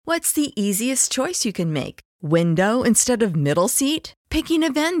What's the easiest choice you can make? Window instead of middle seat? Picking a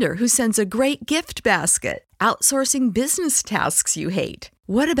vendor who sends a great gift basket? Outsourcing business tasks you hate?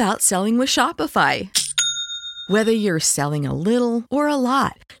 What about selling with Shopify? Whether you're selling a little or a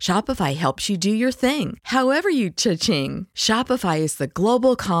lot, Shopify helps you do your thing, however you cha-ching. Shopify is the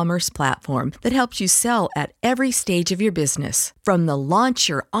global commerce platform that helps you sell at every stage of your business. From the launch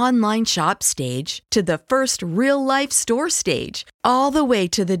your online shop stage to the first real-life store stage, all the way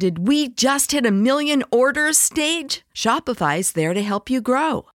to the did we just hit a million orders stage. Shopify's there to help you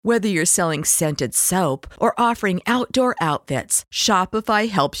grow. Whether you're selling scented soap or offering outdoor outfits, Shopify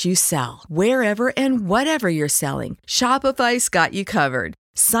helps you sell. Wherever and whatever you're selling, Shopify's got you covered.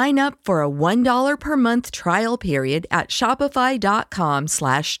 Sign up for a $1 per month trial period at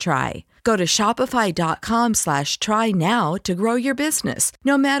shopify.com/try. Go to shopify.com/try now to grow your business,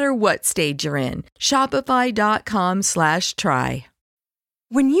 no matter what stage you're in. Shopify.com/try.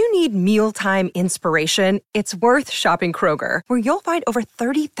 When you need mealtime inspiration, it's worth shopping Kroger, where you'll find over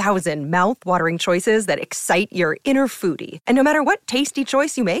 30,000 mouth-watering choices that excite your inner foodie. And no matter what tasty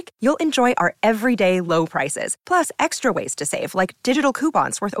choice you make, you'll enjoy our everyday low prices, plus extra ways to save, like digital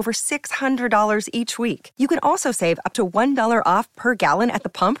coupons worth over $600 each week. You can also save up to $1 off per gallon at the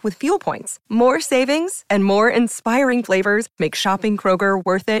pump with fuel points. More savings and more inspiring flavors make shopping Kroger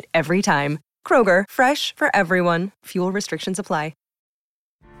worth it every time. Kroger, fresh for everyone. Fuel restrictions apply.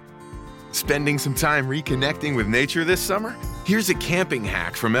 Spending some time reconnecting with nature this summer? Here's a camping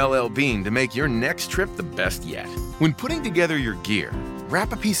hack from LL Bean to make your next trip the best yet. When putting together your gear,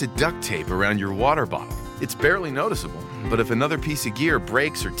 wrap a piece of duct tape around your water bottle. It's barely noticeable, but if another piece of gear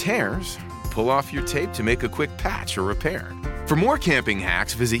breaks or tears, pull off your tape to make a quick patch or repair. For more camping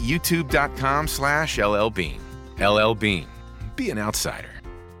hacks, visit youtube.com/LLbean. LL Bean. Be an outsider.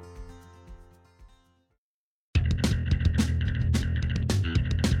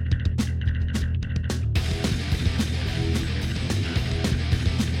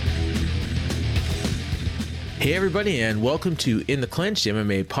 Hey everybody, and welcome to In the Clinch, the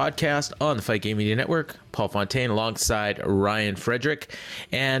MMA podcast on the Fight Game Media Network. Paul Fontaine alongside Ryan Frederick.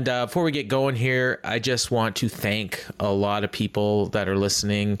 And before we get going here, I just want to thank a lot of people that are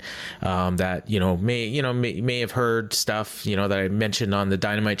listening that may have heard stuff that I mentioned on the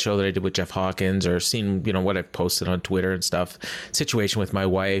Dynamite show that I did with Jeff Hawkins, or seen what I've posted on Twitter and stuff. Situation with my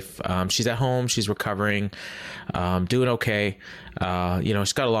wife. She's at home, she's recovering, doing okay.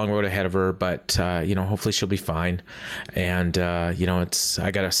 She's got a long road ahead of her, but hopefully she'll be fine. And I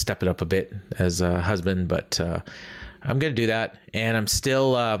got to step it up a bit as a husband, but I'm going to do that. And I'm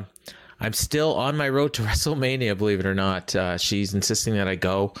still on my road to WrestleMania, believe it or not. She's insisting that I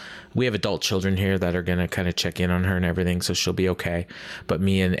go. We have adult children here that are going to kind of check in on her and everything, so she'll be okay. But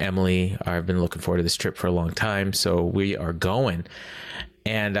me and Emily, I've been looking forward to this trip for a long time, so we are going.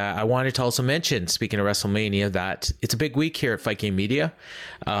 And I wanted to also mention, speaking of WrestleMania, that it's a big week here at Fight Game Media.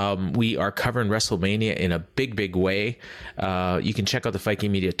 We are covering WrestleMania in a big, big way. You can check out the Fight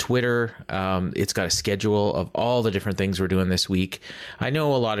Game Media Twitter. It's got a schedule of all the different things we're doing this week. I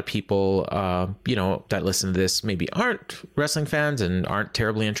know a lot of people, that listen to this maybe aren't wrestling fans and aren't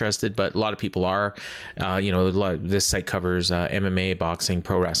terribly interested, but a lot of people are. This site covers MMA, boxing,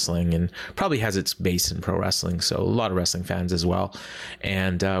 pro wrestling, and probably has its base in pro wrestling. So a lot of wrestling fans as well.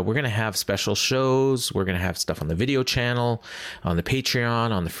 And we're going to have special shows. We're going to have stuff on the video channel, on the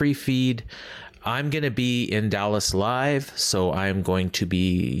Patreon, on the free feed. I'm going to be in Dallas live, so I'm going to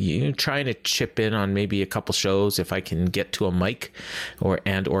be trying to chip in on maybe a couple shows if I can get to a mic or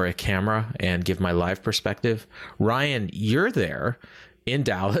a camera and give my live perspective. Ryan, you're there in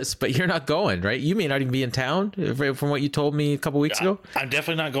Dallas, but you're not going, right? You may not even be in town, from what you told me a couple weeks ago. I'm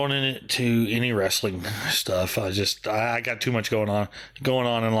definitely not going into any wrestling stuff. I got too much going on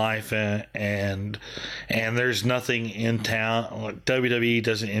in life, and there's nothing in town. WWE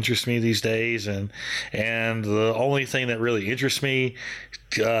doesn't interest me these days, and the only thing that really interests me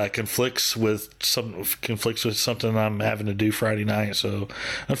conflicts with something I'm having to do Friday night. So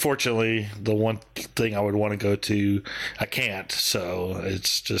unfortunately, the one thing I would want to go to, I can't. So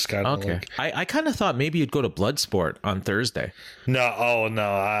it's just kind of okay. I kind of thought maybe you'd go to Bloodsport on Thursday. No,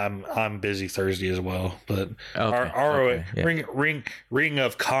 I'm busy Thursday as well. But okay. Ring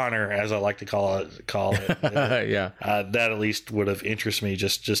of Connor, as I like to call it. Yeah. That at least would have interested me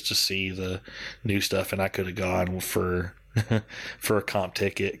just to see the new stuff, and I could have gone for a comp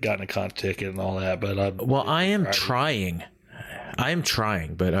ticket, gotten a comp ticket and all that, but I am trying,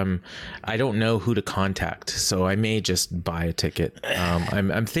 but I don't know who to contact, so I may just buy a ticket.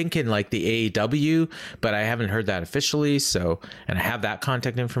 I'm thinking like the AEW, but I haven't heard that officially. So, and I have that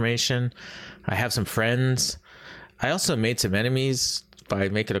contact information. I have some friends. I also made some enemies by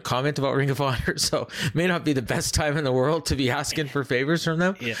making a comment about Ring of Honor, so it may not be the best time in the world to be asking for favors from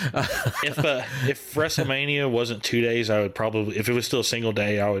them. Yeah. If WrestleMania wasn't 2 days, I would probably, if it was still a single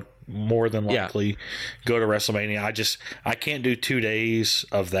day, I would more than likely go to WrestleMania. I can't do 2 days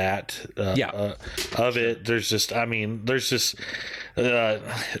of that. Of it. There's just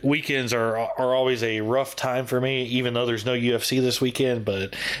weekends are always a rough time for me, even though there's no UFC this weekend.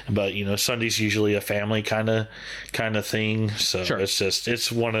 But Sunday's usually a family kind of thing. So sure.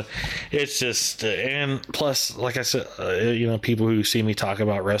 And plus, like I said, people who see me talk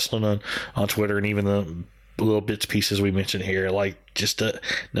about wrestling on Twitter, and even the little bits pieces we mentioned here, like just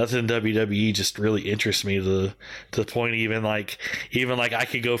nothing WWE just really interests me to the point even like I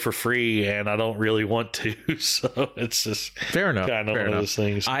could go for free and I don't really want to. So it's just fair enough. Kind of one of those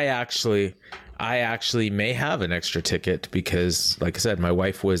things. I actually may have an extra ticket because, like I said, my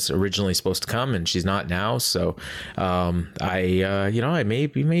wife was originally supposed to come and she's not now. So, I may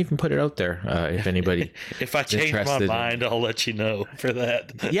even put it out there if anybody. If I change my mind, I'll let you know for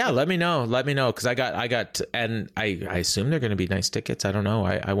that. Yeah, let me know. Because I got, and I assume they're going to be nice tickets. I don't know.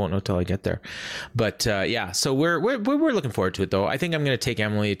 I won't know till I get there. But yeah, so we're looking forward to it though. I think I'm going to take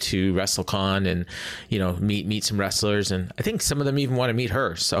Emily to WrestleCon and meet some wrestlers, and I think some of them even want to meet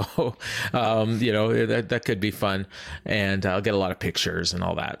her. So. That could be fun, and I'll get a lot of pictures and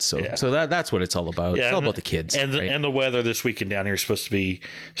all that. So that's what it's all about. Yeah, it's all about the kids, and right? The weather this weekend down here is supposed to be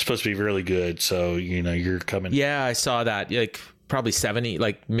really good. So you're coming. Yeah, I saw that. Like probably 70,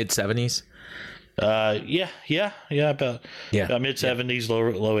 like mid 70s. About mid 70s,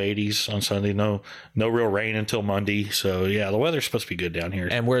 low 80s on Sunday. No real rain until Monday. So yeah, the weather's supposed to be good down here.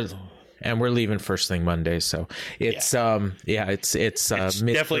 And we're leaving first thing Monday, so it's it's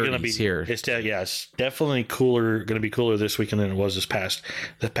definitely going to be here. It's definitely cooler. Going to be cooler this weekend than it was the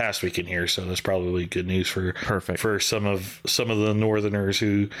past weekend here. So that's probably good news for some of the Northerners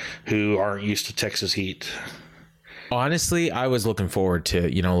who aren't used to Texas heat. Honestly, I was looking forward to,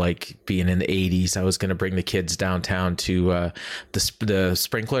 like being in the 80s. I was going to bring the kids downtown to the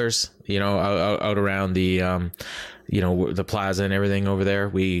sprinklers, out around the the plaza and everything over there.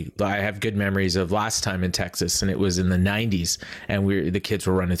 I have good memories of last time in Texas, and it was in the 90s, and the kids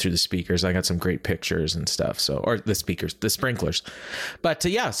were running through the speakers. I got some great pictures and stuff. So, or the sprinklers. But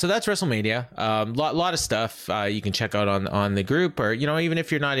so that's WrestleMania. Lot of stuff you can check out on the group, or even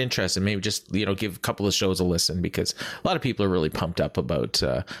if you're not interested, maybe just give a couple of shows a listen, because a lot of people are really pumped up about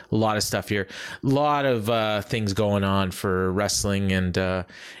a lot of stuff here. A lot of things going on for wrestling and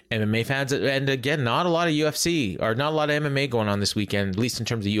MMA fans, and again, not a lot of UFC or not a lot of MMA going on this weekend, at least in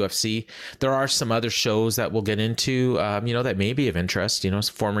terms of UFC. There are some other shows that we'll get into, that may be of interest,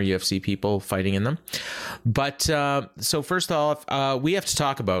 former UFC people fighting in them. But so first off, we have to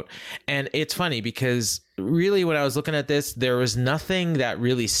talk about, and it's funny because really when I was looking at this, there was nothing that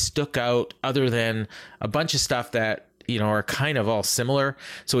really stuck out other than a bunch of stuff that are kind of all similar.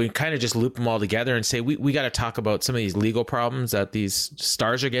 So we kind of just loop them all together and say, we got to talk about some of these legal problems that these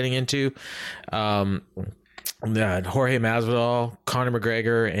stars are getting into. Jorge Masvidal, Conor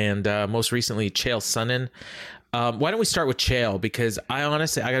McGregor, and most recently Chael Sonnen. Why don't we start with Chael? Because I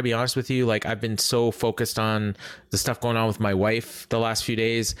gotta be honest with you, like I've been so focused on the stuff going on with my wife the last few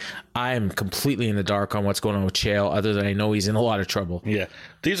days. I am completely in the dark on what's going on with Chael, other than I know he's in a lot of trouble. Yeah.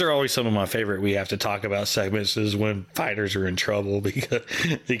 These are always some of my favorite we have to talk about segments, is when fighters are in trouble,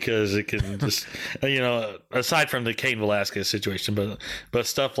 because it can just, aside from the Cain Velasquez situation, but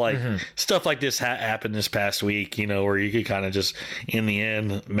stuff like this happened this past week, where you could kind of just in the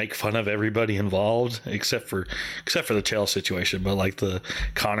end make fun of everybody involved except for the Chael situation, but like the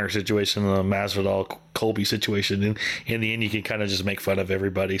Conor situation, the Masvidal Colby situation, in the end you can kind of just make fun of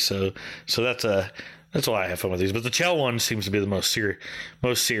everybody. So that's why I have fun with these. But the Chael one seems to be the most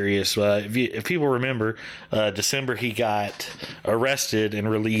serious. If people remember, December he got arrested and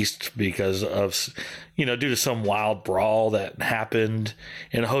released because of, due to some wild brawl that happened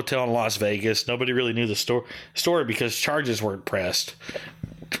in a hotel in Las Vegas. Nobody really knew the story because charges weren't pressed.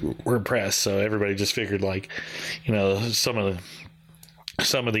 So everybody just figured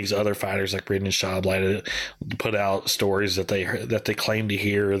some of these other fighters like Brendan Schaub put out stories that they claim to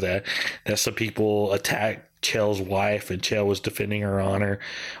hear that some people attacked Chael's wife and Chael was defending her honor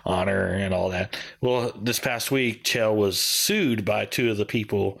and all that. Well, this past week Chael was sued by two of the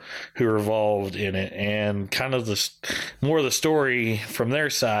people who were involved in it, and kind of more of the story from their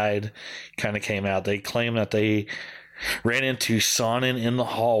side kind of came out. They claim that they Sonnen in the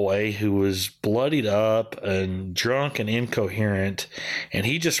hallway, who was bloodied up and drunk and incoherent, and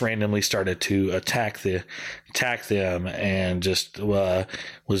he just randomly started to attack them and just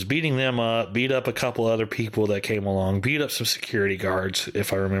was beating them up, beat up a couple other people that came along, beat up some security guards,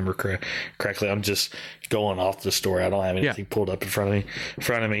 if I remember correctly. I'm just going off the story. I don't have anything pulled up in front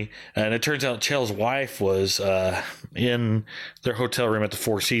of me. And it turns out Chael's wife was in their hotel room at the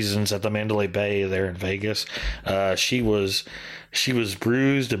Four Seasons at the Mandalay Bay there in Vegas. She was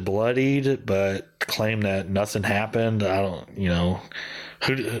bruised and bloodied, but claimed that nothing happened. I don't,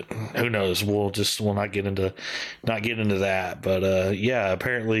 who knows? We'll not get into that. But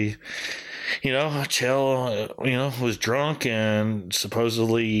apparently, Chael, was drunk and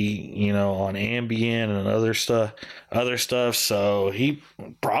supposedly, on Ambien and other stuff. So he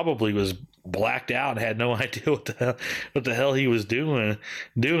probably was blacked out and had no idea what the hell he was doing,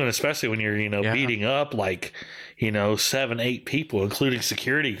 especially when you're, beating up 7-8 people, including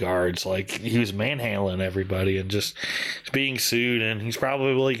security guards. Like, he was manhandling everybody and just being sued, and he's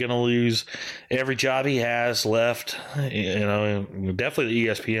probably going to lose every job he has left. Definitely the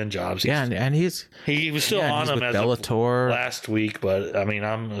ESPN jobs. He was still on them as Bellator last week, but I mean,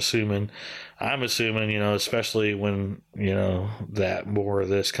 I'm assuming, especially when, that more of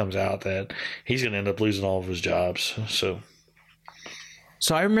this comes out, that he's going to end up losing all of his jobs.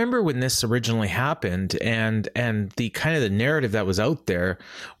 So I remember when this originally happened, and the kind of the narrative that was out there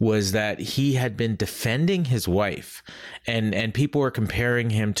was that he had been defending his wife, and people were comparing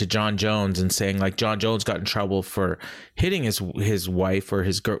him to John Jones and saying, like, John Jones got in trouble for hitting his wife or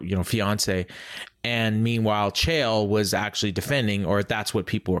his fiance. And meanwhile, Chael was actually defending, or that's what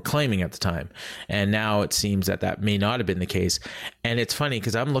people were claiming at the time. And now it seems that may not have been the case. And it's funny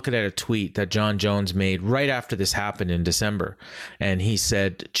because I'm looking at a tweet that John Jones made right after this happened in December. And he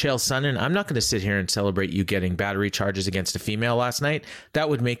said, Chael Sonnen, I'm not going to sit here and celebrate you getting battery charges against a female last night. That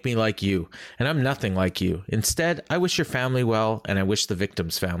would make me like you. And I'm nothing like you. Instead, I wish your family well, and I wish the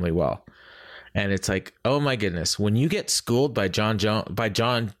victim's family well. And it's like, oh my goodness, when you get schooled by John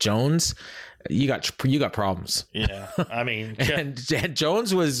Jones, you got problems. Yeah. I mean, and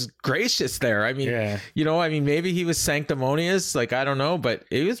Jones was gracious there. I mean, maybe he was sanctimonious, like, I don't know, but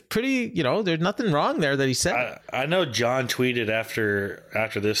it was pretty, there's nothing wrong there that he said. I know John tweeted after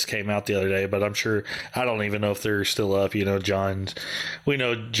this came out the other day, but I'm sure, I don't even know if they're still up. We know John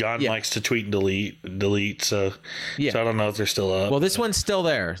likes to tweet and delete. So I don't know if they're still up. Well, this one's still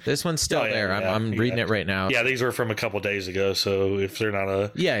there. There. I'm reading it right now. Yeah. These were from a couple days ago. So if they're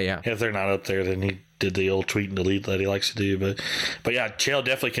not if they're not up there, then he did the old tweet and delete that he likes to do. But yeah, Chael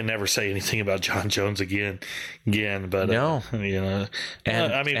definitely can never say anything about John Jones again. But no, we don't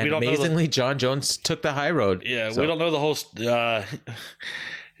amazingly, John Jones took the high road. Yeah, so we don't know the whole.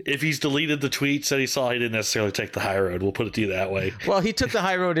 If he's deleted the tweets that he saw, he didn't necessarily take the high road. We'll put it to you that way. Well, he took the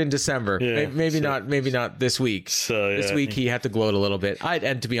high road in December. Maybe not this week. So this week he had to gloat a little bit.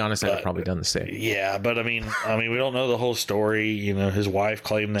 And to be honest, I'd have probably done the same. Yeah, but I mean, we don't know the whole story. His wife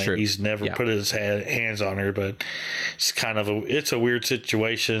claimed that he's never put his hands on her, but it's kind of it's a weird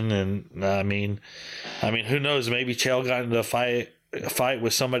situation. And I mean, who knows? Maybe Chael got into a fight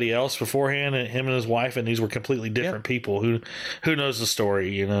with somebody else beforehand, and him and his wife, and these were completely different people. Who knows the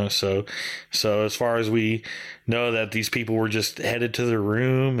story, so as far as we know, that these people were just headed to their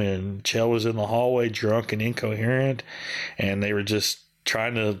room, and Chael was in the hallway drunk and incoherent, and they were just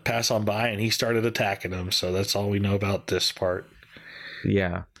trying to pass on by, and he started attacking them. So that's all we know about this part.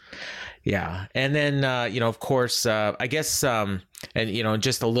 Yeah. And then, of course, I guess, and,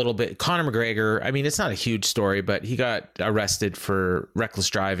 just a little bit, Conor McGregor, I mean, it's not a huge story, but he got arrested for reckless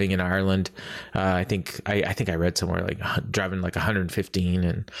driving in Ireland. I think I read somewhere like driving like 115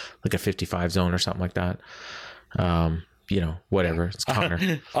 and like a 55 zone or something like that. Whatever. It's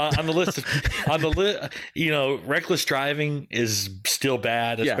Conor. on the list, reckless driving is still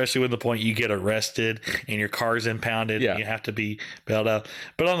bad, especially when the point you get arrested and your car's impounded and you have to be bailed out.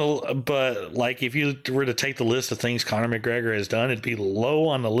 But like, if you were to take the list of things Conor McGregor has done, it'd be low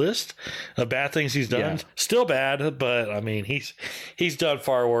on the list of bad things he's done. Yeah. Still bad, but I mean, he's done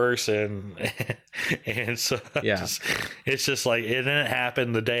far worse, and so it's just like, it didn't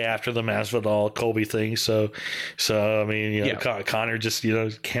happen the day after the Masvidal Colby thing. So I mean, Conor just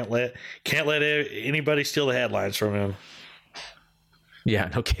can't let anybody steal the headlines from him. Yeah,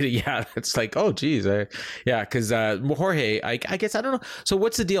 no kidding. Yeah, it's like, oh geez, because Jorge, I guess, I don't know. So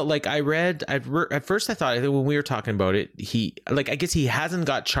what's the deal? Like, at first I thought when we were talking about it, I guess he hasn't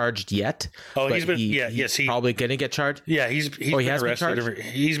got charged yet. Oh, he's probably gonna get charged. Yeah, he's been arrested.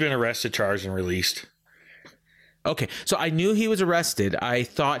 He's been arrested, charged, and released. Okay, so I knew he was arrested. I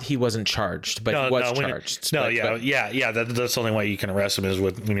thought he wasn't charged, but he was charged. That's the only way you can arrest him is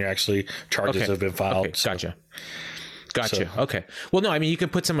when you're actually charges have been filed. Okay, gotcha. Okay. Well, no, I mean, you can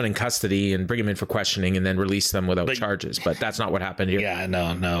put someone in custody and bring them in for questioning and then release them without charges, but that's not what happened here. Yeah,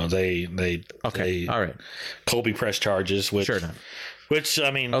 no. They all right. Colby pressed charges, which. Sure enough. Which,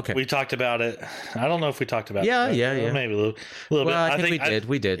 I mean, we talked about it. I don't know if we talked about it. Yeah. Maybe a little well, bit. I think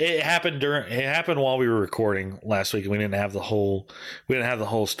we did. It happened while we were recording last week, and we didn't have the whole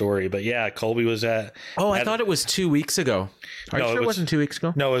story. But yeah, Colby was at. Oh, I thought it was 2 weeks ago. Are you sure it wasn't 2 weeks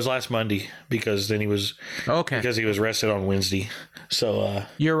ago? No, it was last Monday because then he was. Okay. Because he was arrested on Wednesday. So.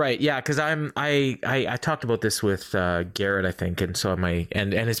 You're right. Yeah, because I talked about this with Garrett, I think, and so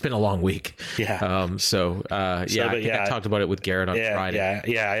and it's been a long week. Yeah. I talked about it with Garrett on Friday.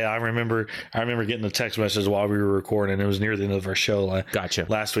 Yeah. I remember getting the text message while we were recording. It was near the end of our show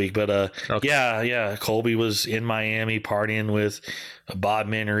last week. But okay. Colby was in Miami partying with Bob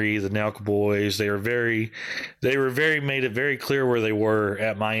Menery, the Nelk boys. They made it very clear where they were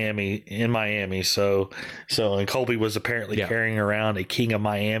in Miami. So and Colby was apparently carrying around a King of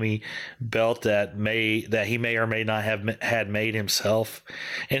Miami belt that he may or may not have had made himself.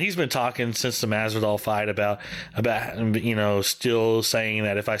 And he's been talking since the Masvidal fight about still saying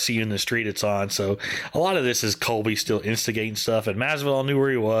that if I see you in the street, it's on. So a lot of this is Colby still instigating stuff, and Masvidal knew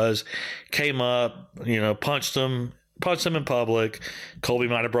where he was, came up, punched him in public. Colby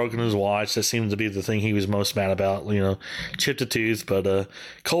might have broken his watch. That seemed to be the thing he was most mad about, chipped a tooth. But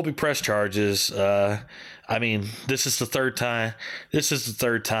Colby pressed charges. I mean, this is the third time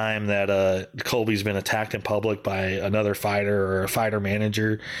that Colby's been attacked in public by another fighter or a fighter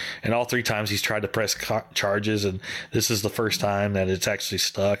manager, and all three times he's tried to press charges, and this is the first time that it's actually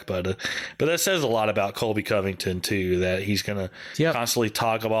stuck. But that says a lot about Colby Covington too, that he's gonna constantly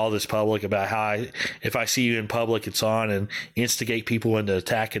talk about all this public about how if I see you in public, it's on, and instigate people into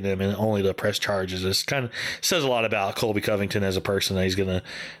attacking them and only to press charges. This kind of says a lot about Colby Covington as a person, that he's gonna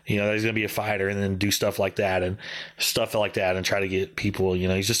be a fighter and then do stuff like that and try to get people,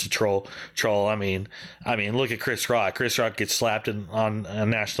 he's just a troll. I mean, look at Chris Rock. Chris Rock gets slapped on a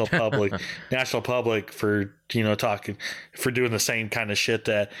national public for for doing the same kind of shit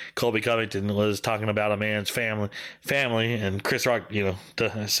that Colby Covington was talking about a man's family, and Chris Rock,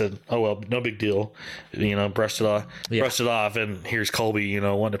 said, oh well, no big deal, brushed it off, and here's Colby,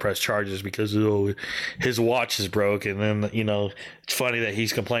 wanting to press charges because his watch is broke, and then it's funny that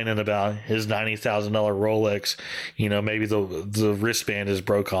he's complaining about his $90,000 Rolex, maybe the wristband is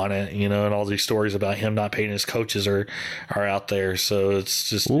broke on it, and all these stories about him not paying his coaches are out there, so it's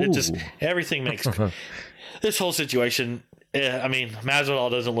just everything makes. This whole situation, I mean, Masvidal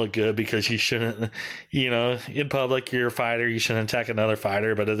doesn't look good because you shouldn't, in public, you're a fighter, you shouldn't attack another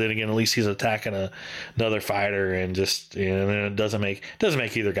fighter. But then again, at least he's attacking another fighter, and just, it doesn't make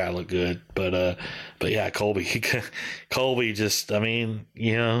either guy look good. But yeah, Colby just, I mean,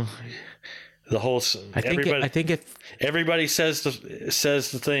 the whole. Everybody says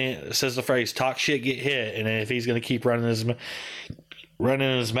the phrase "talk shit, get hit," and if he's going to keep running his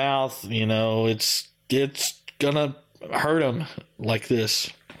mouth, it's gonna hurt him like this.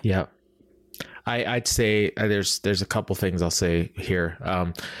 Yeah, I'd say there's a couple things I'll say here.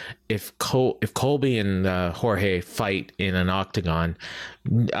 If Colby and Jorge fight in an octagon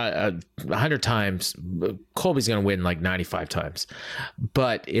 100 times, Colby's gonna win like 95 times.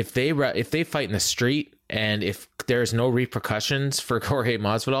 But if they fight in the street, and if there's no repercussions for Jorge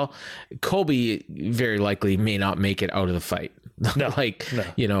Masvidal, Colby very likely may not make it out of the fight.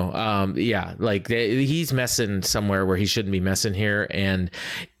 He's messing somewhere where he shouldn't be messing here, and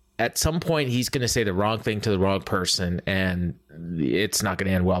at some point he's going to say the wrong thing to the wrong person, and it's not going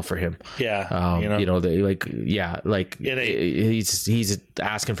to end well for him. He's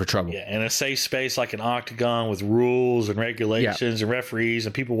asking for trouble. Yeah, in a safe space like an octagon with rules and regulations and referees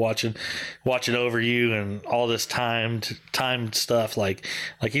and people watching over you and all this timed stuff, like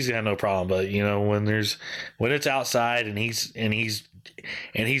he's gonna have no problem. But when it's outside and he's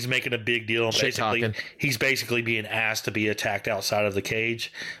making a big deal. He's basically being asked to be attacked outside of the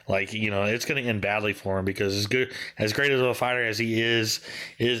cage. It's going to end badly for him, because as great of a fighter as he is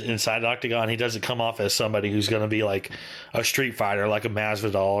inside the octagon, he doesn't come off as somebody who's going to be like a street fighter, like a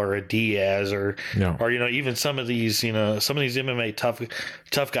Masvidal or a Diaz or even some of these MMA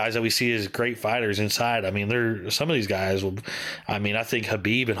tough guys that we see as great fighters inside. I mean, some of these guys I think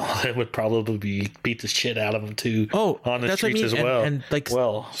Habib and all that would probably beat the shit out of him too. On the streets as well. And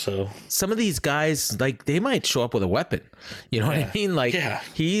so some of these guys, they might show up with a weapon. You know what I mean?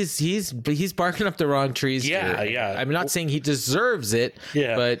 He's barking up the wrong trees. Yeah. I'm not saying he deserves it.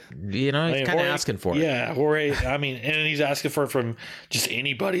 Yeah. But, he's kind of asking for it. Yeah. And he's asking for it from just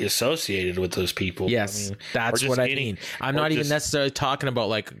anybody associated with those people. Yes, that's what I mean. I'm not even necessarily talking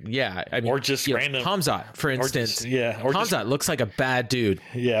about or just random Hamzat, for instance. Hamzat looks like a bad dude.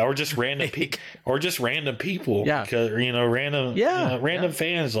 Yeah, or just random people, Yeah, because, random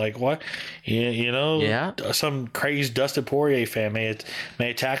fans like what, some crazy Dustin Poirier fan may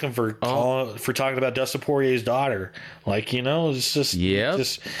attack him for talking about Dustin Poirier's daughter. It's just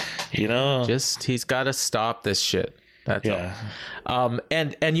he's got to stop this shit. That's all.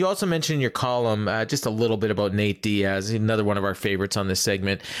 And you also mentioned in your column just a little bit about Nate Diaz, another one of our favorites on this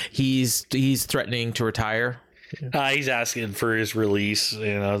segment. He's threatening to retire. He's asking for his release,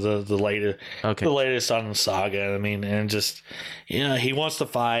 the latest on the saga. And just, he wants to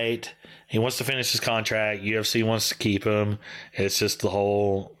fight. He wants to finish his contract. UFC wants to keep him. It's just the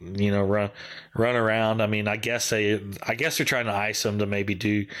whole, run around. I guess they're trying to ice him to maybe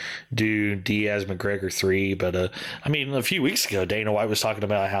do Diaz McGregor 3. But a few weeks ago, Dana White was talking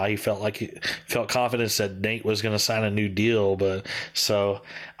about how he felt confidence that Nate was going to sign a new deal. But so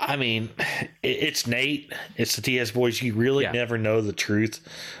it's Nate. It's the Diaz boys. You really never know the truth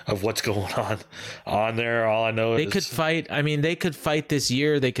of what's going on there. All I know is they could fight. They could fight this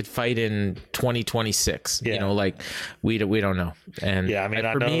year. They could fight in 2026. We don't know. And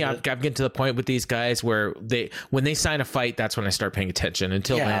for me, I'm getting to the point with these guys where when they sign a fight, that's when I start paying attention.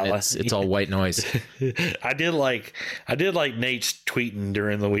 Until then, it's all white noise. I did like Nate's tweeting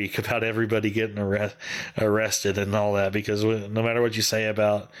during the week about everybody getting arrested and all that, because no matter what you say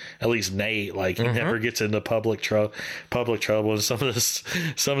about at least Nate, he never gets into public trouble. And some of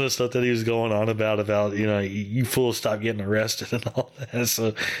the stuff that he was going on about you fools stop getting arrested and all that.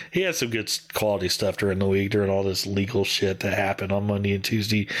 So he had some good quality stuff during the week, during all this legal shit that happened on Monday and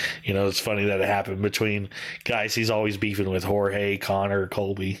Tuesday. It's funny that it happened between guys he's always beefing with: Jorge, Connor,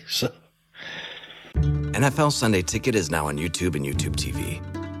 Colby. So NFL Sunday Ticket is now on YouTube and YouTube TV,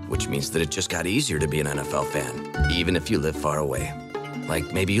 which means that it just got easier to be an NFL fan, even if you live far away.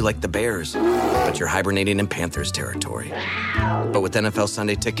 Like maybe you like the Bears, but you're hibernating in Panthers territory. But with NFL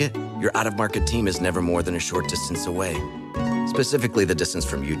Sunday Ticket, your out-of-market team is never more than a short distance away. Specifically, the distance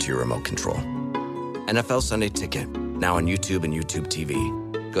from you to your remote control. NFL Sunday Ticket, now on YouTube and YouTube TV.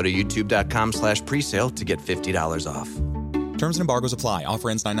 Go to youtube.com/presale to get $50 off. Terms and embargoes apply.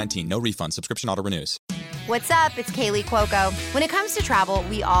 Offer ends 9/19. No refund. Subscription auto renews. What's up? It's Kaylee Cuoco. When it comes to travel,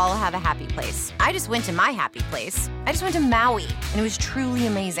 we all have a happy place. I just went to my happy place. I just went to Maui, and it was truly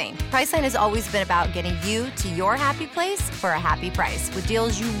amazing. Priceline has always been about getting you to your happy place for a happy price, with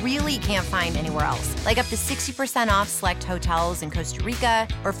deals you really can't find anywhere else. Like up to 60% off select hotels in Costa Rica,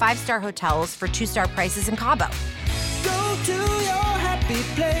 or 5-star hotels for 2-star prices in Cabo. Go to your happy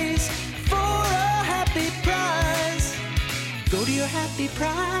place for a happy price. Go to your happy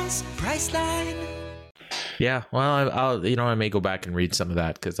price, Priceline. Yeah, well, I may go back and read some of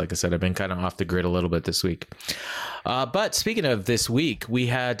that because, like I said, I've been kind of off the grid a little bit this week. But speaking of this week, we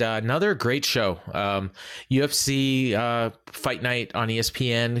had another great show. UFC Fight Night on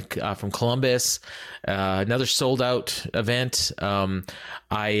ESPN from Columbus. Another sold out event. I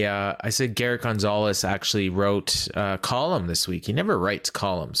said Garrett Gonzalez actually wrote a column this week. He never writes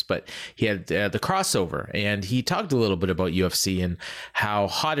columns, but he had the crossover, and he talked a little bit about UFC and how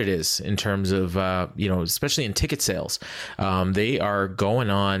hot it is in terms of, especially in ticket sales. They are going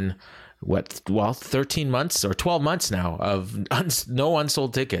on 13 months or 12 months now of no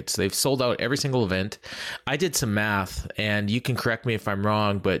unsold tickets. They've sold out every single event. I did some math, and you can correct me if I'm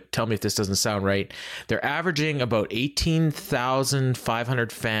wrong, but tell me if this doesn't sound right. They're averaging about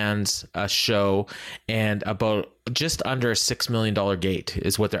 18,500 fans a show, and about just under a $6 million gate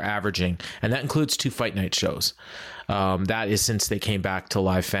is what they're averaging. And that includes 2 fight night shows. That is since they came back to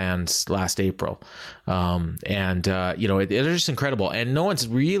live fans last April. It's just incredible. And no one's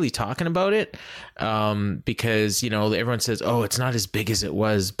really talking about it because, everyone says, oh, it's not as big as it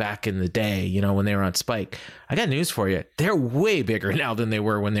was back in the day, when they were on Spike. I got news for you. They're way bigger now than they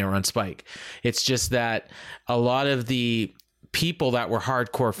were when they were on Spike. It's just that a lot of the people that were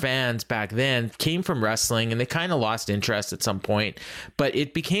hardcore fans back then came from wrestling, and they kind of lost interest at some point, but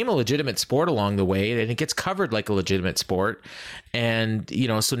it became a legitimate sport along the way, and it gets covered like a legitimate sport. And,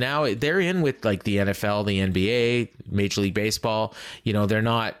 so now they're in with like the NFL, the NBA, Major League Baseball. They're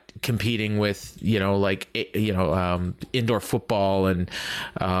not competing with, indoor football and,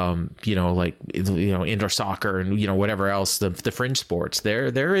 indoor soccer and, whatever else, the fringe sports.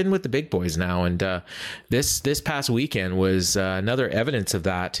 They're in with the big boys now. And this past weekend was another evidence of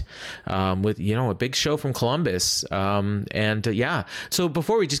that, with, a big show from Columbus. So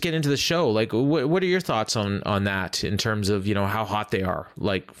before we just get into the show, like, what are your thoughts on that in terms of, how hot they are,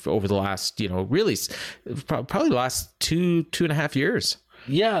 like, over the last, really probably the last two and a half years?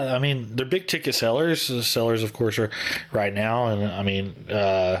 Yeah, I mean, they're big ticket sellers. The sellers, of course, are right now, and I mean,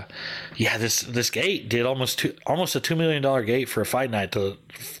 this gate did almost a $2 million gate for a fight night, to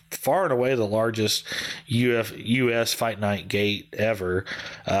far and away the largest U.S. fight night gate ever.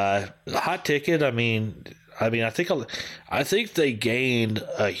 Hot ticket. I think they gained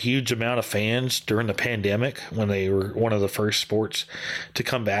a huge amount of fans during the pandemic when they were one of the first sports to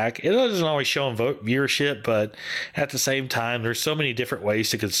come back. It doesn't always show in viewership, but at the same time, there's so many different ways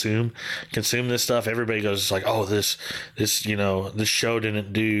to consume this stuff. Everybody goes like, "Oh, this show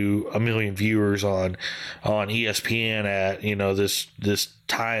didn't do 1 million viewers on ESPN at this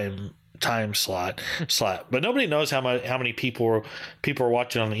time slot, but nobody knows how many people are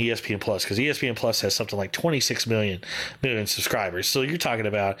watching on the ESPN Plus, because ESPN Plus has something like 26 million subscribers. So you're talking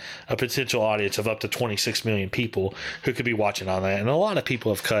about a potential audience of up to 26 million people who could be watching on that. And a lot of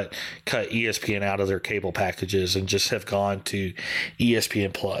people have cut ESPN out of their cable packages and just have gone to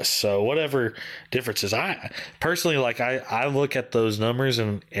ESPN Plus. So whatever differences, I personally, like, I look at those numbers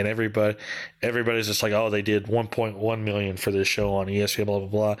and everybody's just like, oh, they did 1.1 million for this show on ESPN, blah blah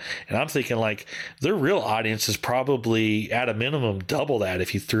blah, and I'm thinking, like, their real audience is probably at a minimum double that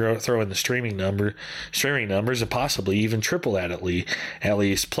if you throw in the streaming numbers, and possibly even triple that at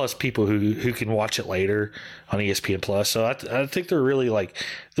least, plus people who can watch it later on ESPN Plus. So I think they're a really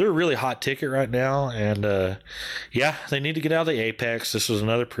hot ticket right now, and they need to get out of the Apex. This was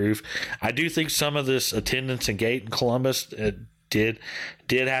another proof. I do think some of this attendance and gate in Columbus did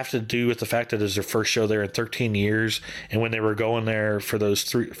have to do with the fact that it was their first show there in 13 years, and when they were going there for those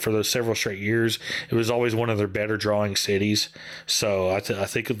several straight years, it was always one of their better drawing cities. So I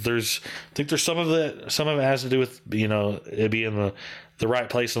think there's some of it has to do with it being the right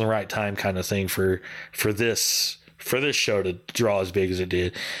place and the right time kind of thing for this show to draw as big as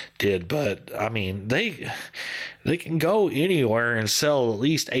it did. But I mean, they can go anywhere and sell at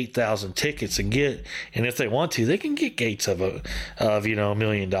least 8,000 tickets and if they want to, they can get gates of $1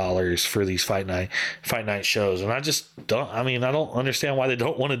 million for these fight night shows. And I just don't understand why they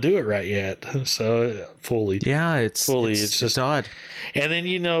don't want to do it right yet. So fully. Yeah, it's just odd. And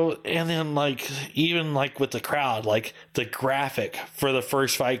then like, even like with the crowd, like the graphic for the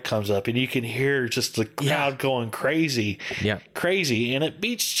first fight comes up and you can hear just the crowd going crazy. Yeah. Crazy. And it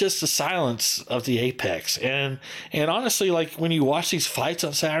beats just the silence of the Apex. And honestly, like, when you watch these fights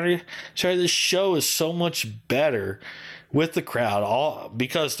on Saturday, this show is so much better with the crowd,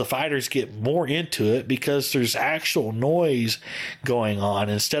 because the fighters get more into it, because there's actual noise going on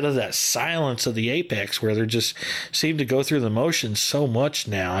instead of that silence of the Apex where they just seem to go through the motions so much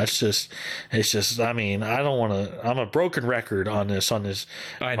now. It's just I mean, I don't want to, I'm a broken record on this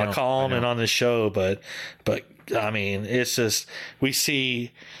my column and on this show, but I mean, it's just, we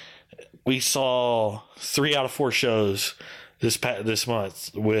saw 3 out of 4 shows this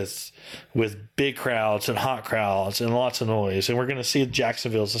month with big crowds and hot crowds and lots of noise, and we're going to see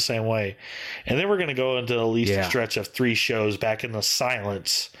Jacksonville's the same way, and then we're going to go into at least a stretch of 3 shows back in the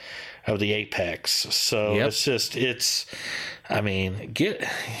silence of the Apex. So it's I mean, get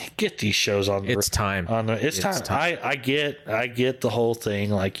these shows on. It's time. It's time. I get the whole thing.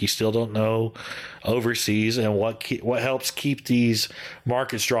 Like, you still don't know overseas, and what helps keep these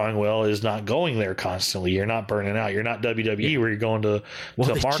markets drawing well is not going there constantly. You're not burning out. You're not WWE where you're going to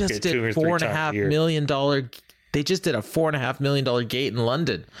market 2 or 3 times a year. They just did a $4.5 million gate in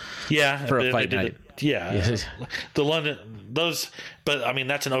London. Yeah, for a fight night. The London, but I mean,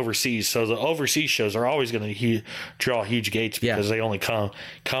 that's an overseas. So the overseas shows are always going to draw huge gates because they only come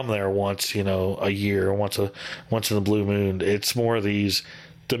there once, a year, once in the blue moon. It's more of these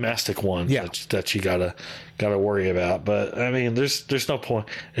domestic ones that you gotta worry about. But I mean, there's no point.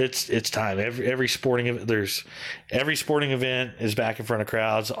 It's time. Every sporting event is back in front of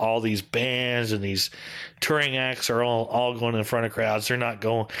crowds. All these bands and these touring acts are all going in front of crowds. They're not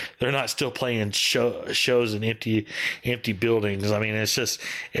still playing shows in empty buildings. I mean,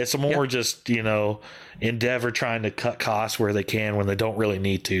 it's more just Endeavor trying to cut costs where they can when they don't really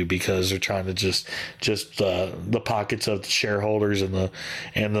need to, because they're trying to just the pockets of the shareholders and the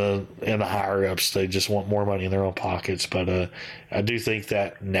higher ups. They just want more money in their own pockets. But I do think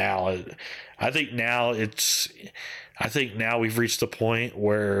that now, I think now we've reached the point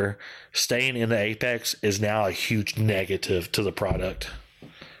where staying in the Apex is now a huge negative to the product.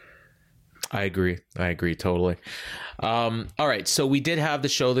 I agree totally. All right, so we did have the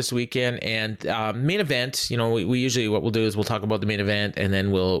show this weekend, and main event. We usually, what we'll do is we'll talk about the main event, and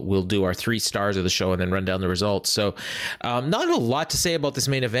then we'll do our 3 stars of the show, and then run down the results. So, not a lot to say about this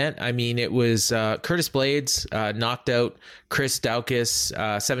main event. I mean, it was Curtis Blades knocked out Chris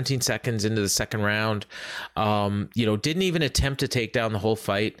Daukaus 17 seconds into the second round. Didn't even attempt to take down the whole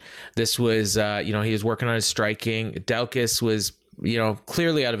fight. This was, he was working on his striking. Daukaus was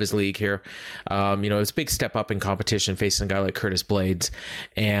clearly out of his league here. It's a big step up in competition facing a guy like Curtis Blades.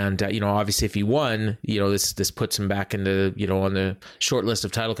 And, obviously if he won, this puts him back into, on the short list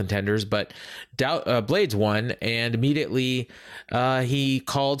of title contenders. But Blades won, and immediately he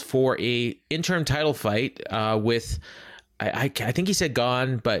called for a interim title fight with, I think he said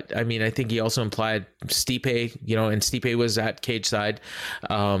Gone, but I mean, I think he also implied Stipe, and Stipe was at cage side.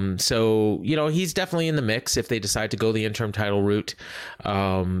 So, he's definitely in the mix if they decide to go the interim title route.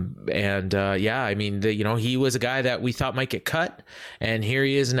 I mean, he was a guy that we thought might get cut, and here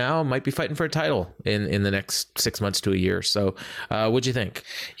he is now, might be fighting for a title in the next 6 months to a year. So, what'd you think?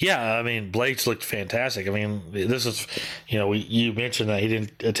 Yeah, I mean, Blades looked fantastic. I mean, this is, you mentioned that he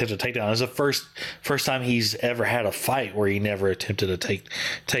didn't attempt a takedown. It's the first time he's ever had a fight where he never attempted a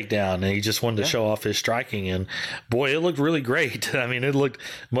takedown, and he just wanted to show off his striking, and boy, it looked really great. I mean, it looked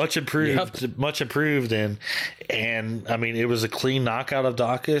much improved, and I mean, it was a clean knockout of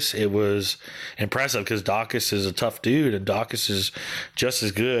Daukaus. It was impressive because Daukaus is a tough dude, and Daukaus is just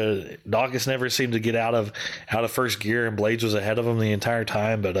as good. Daukaus never seemed to get out of first gear, and Blades was ahead of him the entire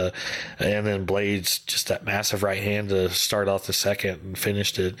time. But and then Blades, just that massive right hand to start off the second and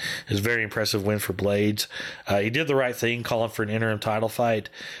finished it. It was a very impressive win for Blades. He did the right thing, calling for an interim title fight.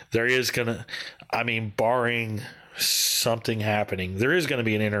 There is barring something happening, there is going to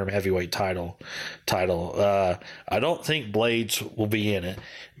be an interim heavyweight title. I don't think Blades will be in it.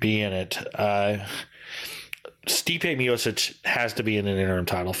 Stipe Miocic has to be in an interim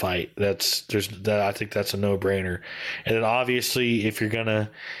title fight. I think that's a no-brainer. And then obviously, if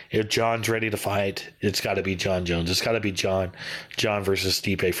John's ready to fight, it's got to be John Jones. It's got to be John versus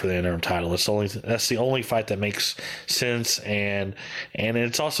Stipe for the interim title. That's the only fight that makes sense. And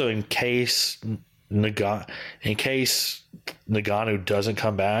it's also in case Nagano doesn't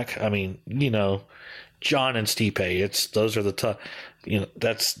come back. I mean, John and Stipe, those are the tough.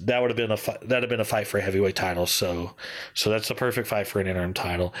 That would have been a fight for a heavyweight title. So that's the perfect fight for an interim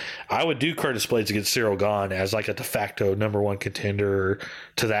title. I would do Curtis Blades against Cyril Gane as like a de facto number 1 contender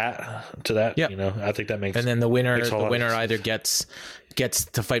to that. Yep. I think that makes. And then the winner either gets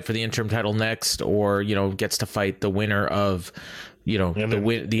to fight for the interim title next, or gets to fight the winner of the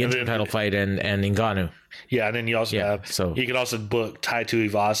interim title fight and Ngannou. Yeah, and then you also you could also book Tai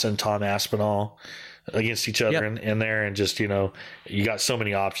Tuivasa and Tom Aspinall against each other in there, and just you got so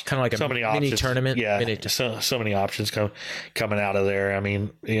many options, kind of like mini options. Tournament. So many options coming out of there. I mean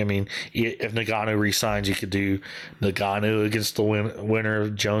if Ngannou resigns, you could do Ngannou against the winner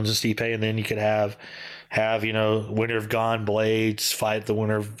of Jones and Stipe, and then you could have winner of Gane Blades fight the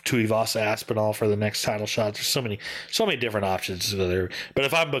winner of Tuivasa Aspinall for the next title shot. There's so many different options there. But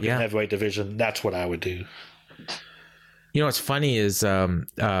if I'm booking heavyweight division, that's what I would do. What's funny is, our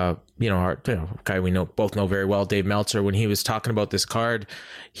guy we both know very well, Dave Meltzer, when he was talking about this card,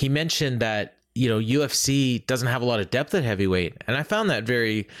 he mentioned that, UFC doesn't have a lot of depth at heavyweight. And I found that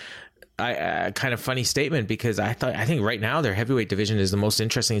very kind of funny statement, because I think right now their heavyweight division is the most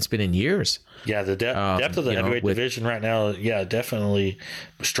interesting it's been in years. Yeah, the depth of the heavyweight division right now, definitely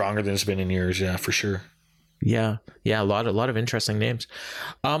stronger than it's been in years. Yeah, for sure. Yeah, a lot of interesting names.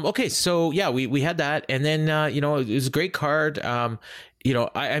 Okay, so we had that, and then it was a great card. I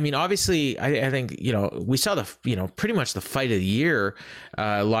mean, obviously, I think we saw the pretty much the fight of the year.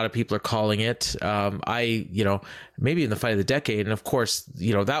 A lot of people are calling it. Maybe in the fight of the decade, and of course,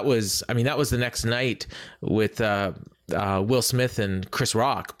 that was the next night with Will Smith and Chris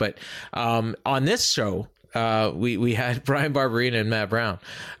Rock. But on this show, we had Brian Barberina and Matt Brown.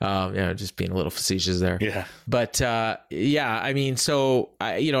 Just being a little facetious there. Yeah. But I mean, so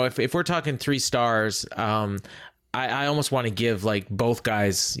if we're talking 3 stars, I almost want to give like both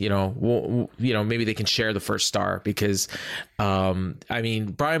guys, maybe they can share the first star, because Brian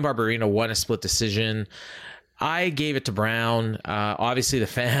Barberina won a split decision. I gave it to Brown. Obviously, the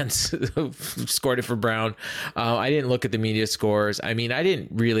fans scored it for Brown. I didn't look at the media scores. I mean, I didn't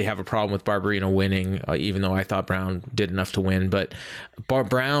really have a problem with Barberina winning, even though I thought Brown did enough to win. But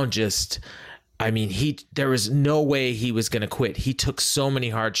Brown just... I mean, there was no way he was going to quit. He took so many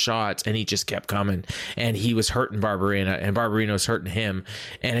hard shots and he just kept coming, and he was hurting Barberena and Barberena was hurting him.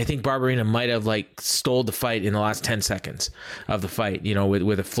 And I think Barberena might have like stole the fight in the last 10 seconds of the fight, you know,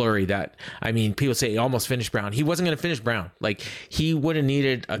 with a flurry that, I mean, people say he almost finished Brown. He wasn't going to finish Brown. Like, he would have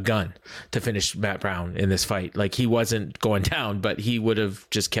needed a gun to finish Matt Brown in this fight. Like, he wasn't going down, but he would have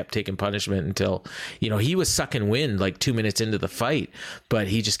just kept taking punishment until, you know, he was sucking wind like 2 minutes into the fight, but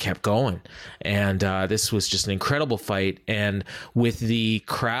he just kept going. And this was just an incredible fight. And with the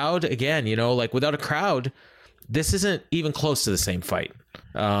crowd, again, you know, like without a crowd, this isn't even close to the same fight.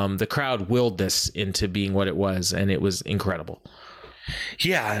 The crowd willed this into being what it was, and it was incredible.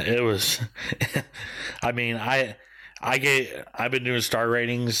 Yeah, it was. I mean, I've been doing star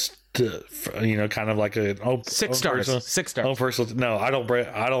ratings to, you know, kind of like a 6 stars. 6 stars. Personal. No, I don't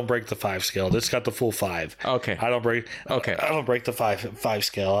break the 5 scale. This got the full 5. Okay. I don't break the 5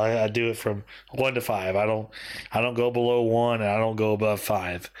 scale. I do it from 1 to 5. I don't go below 1, and I don't go above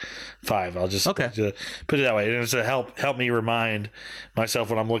 5. I'll just put it that way. And it's to help me remind myself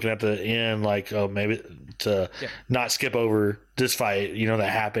when I'm looking at the end, like, oh, maybe to not skip over this fight, you know, that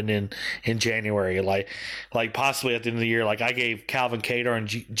happened in January, like possibly at the end of the year. Like, I gave Calvin Kattar and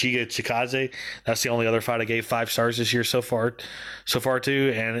Giga Chikadze. That's the only other fight I gave 5 stars this year so far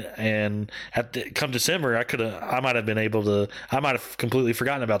too. And come December, I might have completely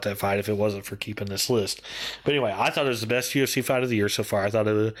forgotten about that fight if it wasn't for keeping this list. But anyway, I thought it was the best UFC fight of the year so far. I thought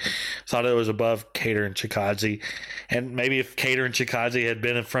it was above Kattar and Chikadze. And maybe if Kattar and Chikadze had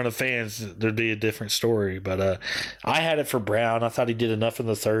been in front of fans, there'd be a different story. But I had it for Brown. I thought he did enough in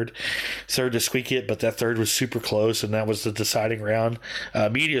the third to squeak it, but that third was super close, and that was the deciding round.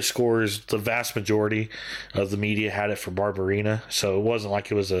 Media scores, the vast majority of the media had it for Barberena, so it wasn't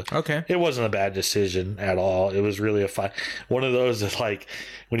like it was it wasn't a bad decision at all. It was really a fight. One of those that, like,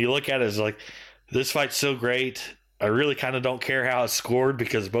 when you look at it, it's like, this fight's so great, I really kind of don't care how it's scored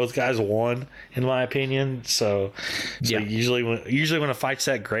because both guys won, in my opinion. So usually when a fight's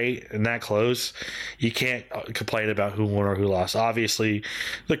that great and that close, you can't complain about who won or who lost. Obviously,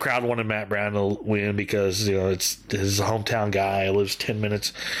 the crowd wanted Matt Brown to win because, you know, it's his hometown guy. He lives 10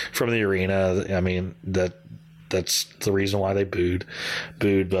 minutes from the arena. I mean, that's the reason why they booed.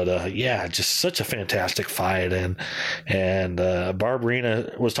 But just such a fantastic fight. And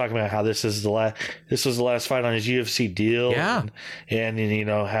Barberena was talking about how this was the last fight on his UFC deal. Yeah. And you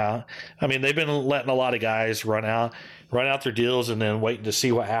know how, I mean, they've been letting a lot of guys run out their deals and then waiting to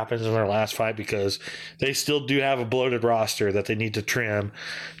see what happens in their last fight because they still do have a bloated roster that they need to trim.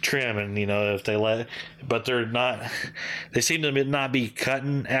 And, you know, but they seem to not be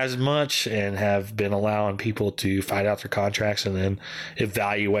cutting as much and have been allowing people to fight out their contracts and then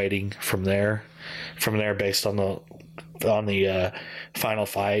evaluating from there based on the final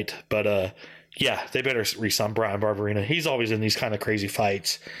fight. But, they better re-sign Brian Barberena. He's always in these kind of crazy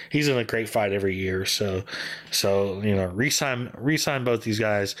fights. He's in a great fight every year. So you know, re-sign both these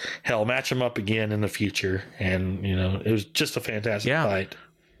guys. Hell, match them up again in the future. And, you know, it was just a fantastic fight.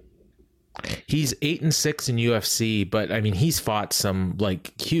 He's 8-6 in UFC, but I mean, he's fought some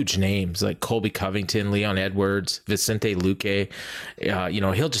like huge names like Colby Covington, Leon Edwards, Vicente Luque. You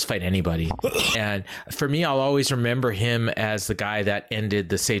know, he'll just fight anybody. And for me, I'll always remember him as the guy that ended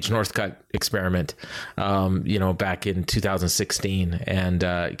the Sage Northcutt experiment, you know, back in 2016, and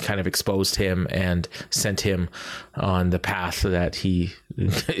kind of exposed him and sent him on the path that he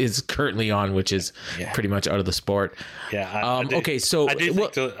is currently on, which is pretty much out of the sport. I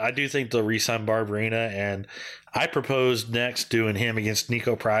do think they'll re-sign Barberena, and I proposed next doing him against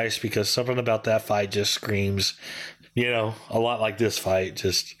Nico Price because something about that fight just screams, you know, a lot like this fight.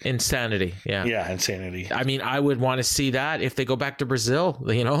 Just insanity. Yeah, insanity. I mean, I would want to see that if they go back to Brazil,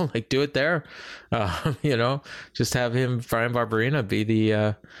 you know, like do it there. You know, just have Brian Barberena be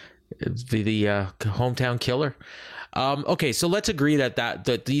the hometown killer. Okay, so let's agree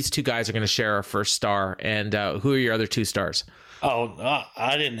that these two guys are going to share our first star. And who are your other 2 stars? Oh,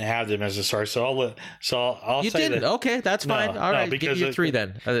 I didn't have them as a star, so I'll you say didn't. That. Okay, that's fine. All right, give me your 3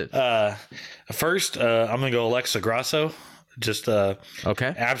 then. First, I'm gonna go Alexa Grasso. Just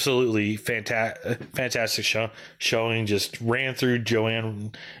absolutely fantastic showing. Just ran through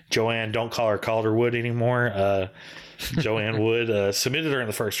Joanne. Don't call her Calderwood anymore. Joanne Wood submitted her in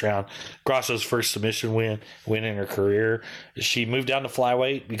the first round. Grasso's first submission win in her career. She moved down to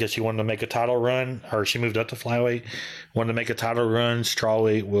flyweight because she wanted to make a title run, or she moved up to flyweight, wanted to make a title run.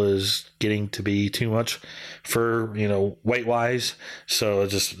 Strawweight was getting to be too much for, you know, weight wise. So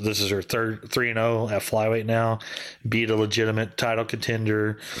this is her third 3-0 at flyweight now. Beat a legitimate legitimate title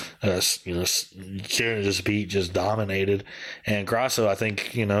contender. Just dominated. And Grasso, I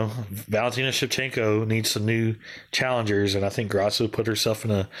think, Valentina Shevchenko needs some new challengers, and I think Grasso put herself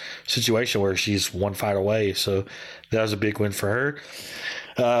in a situation where she's one fight away. So that was a big win for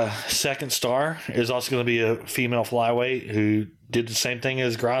her. Second star is also going to be a female flyweight who did the same thing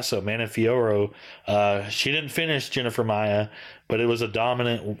as Grasso, Mana Fiorot. She didn't finish Jennifer Maia, but it was a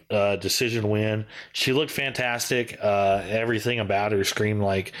dominant decision win. She looked fantastic. Everything about her screamed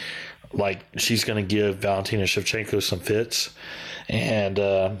like she's going to give Valentina Shevchenko some fits. And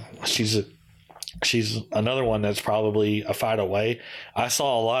she's another one that's probably a fight away. I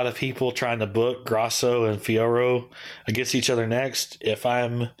saw a lot of people trying to book Grasso and Fiorot against each other next. If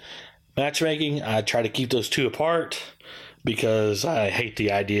I'm matchmaking, I try to keep those two apart, because I hate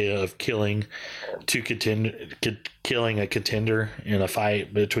the idea of killing a contender in a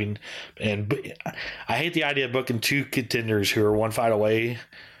fight between, and I hate the idea of booking two contenders who are one fight away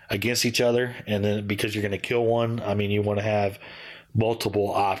against each other, and then because you're going to kill one, I mean, you want to have multiple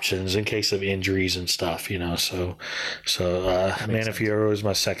options in case of injuries and stuff, So Mana Fiorot is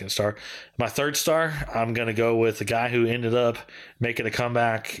my second star. My third star, I'm going to go with the guy who ended up making a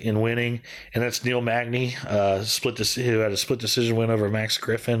comeback and winning, and that's Neil Magny, who had a split decision win over Max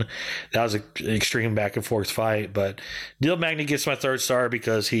Griffin. That was an extreme back and forth fight, but Neil Magny gets my third star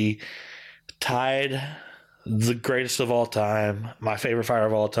because he tied the greatest of all time, my favorite fighter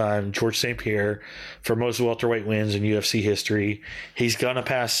of all time, George St. Pierre, for most welterweight wins in UFC history. He's going to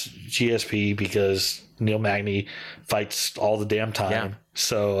pass GSP because Neil Magny fights all the damn time. Yeah.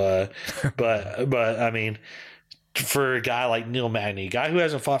 So, but I mean, for a guy like Neil Magny, guy who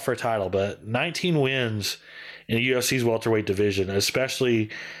hasn't fought for a title, but 19 wins in the UFC's welterweight division, especially,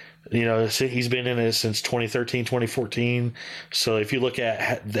 he's been in it since 2013, 2014. So if you look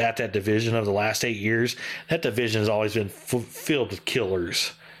at that division of the last 8 years, that division has always been filled with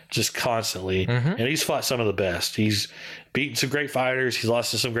killers, just constantly. Mm-hmm. And he's fought some of the best. He's beaten some great fighters. He's lost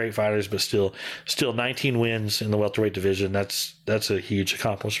to some great fighters, but still 19 wins in the welterweight division. That's a huge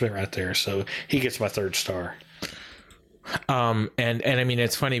accomplishment right there. So he gets my third star. And I mean,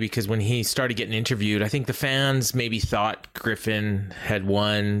 it's funny because when he started getting interviewed, I think the fans maybe thought Griffin had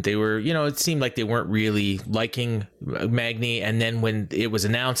won. They were, it seemed like they weren't really liking Magny. And then when it was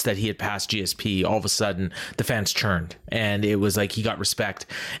announced that he had passed GSP, all of a sudden the fans churned, and it was like he got respect.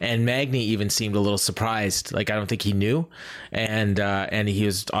 And Magny even seemed a little surprised. Like, I don't think he knew. And he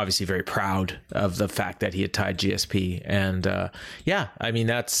was obviously very proud of the fact that he had tied GSP. And I mean,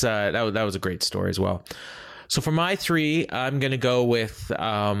 that was a great story as well. So for my three, I'm going to go with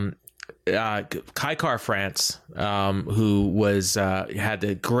Kai Car France, who was had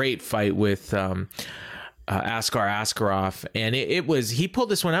a great fight with Askar Askarov, and he pulled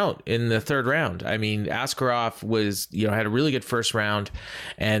this one out in the third round. I mean, Askarov was, had a really good first round,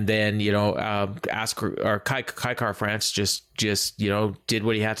 and then, Kai Car France just did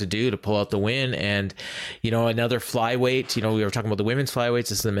what he had to do to pull out the win. And, another flyweight, we were talking about the women's flyweights.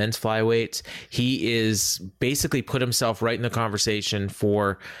 This is the men's flyweights. He is basically put himself right in the conversation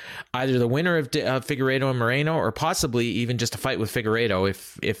for either the winner of Figueiredo and Moreno, or possibly even just a fight with Figueiredo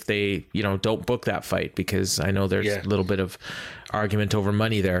if they, don't book that fight, because I know there's a little bit of argument over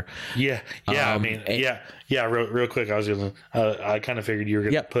money there. Real quick, I kind of figured you were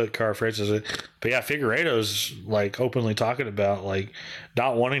gonna put Car Francis, but Figueiredo's like openly talking about like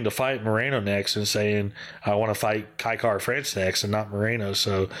not wanting to fight Moreno next, and saying I want to fight Kai Car France next and not Moreno.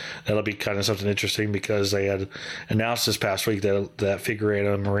 So that'll be kind of something interesting, because they had announced this past week that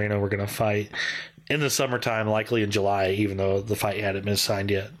Figueiredo and Moreno were going to fight in the summertime, likely in July, even though the fight hadn't been signed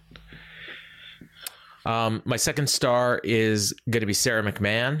yet. My second star is going to be Sarah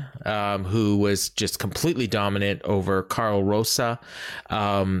McMahon, who was just completely dominant over Carl Rosa.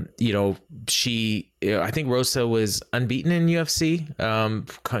 I think Rosa was unbeaten in UFC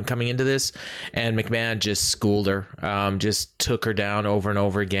coming into this, and McMahon just schooled her, just took her down over and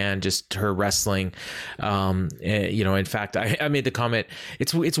over again. Just her wrestling. In fact, I made the comment.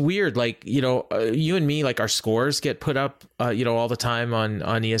 It's weird. Like, you and me, like, our scores get put up, all the time on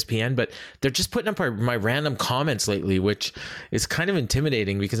ESPN, but they're just putting up my random comments lately, which is kind of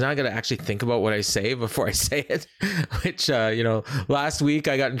intimidating, because now I got to actually think about what I say before I say it. Which, last week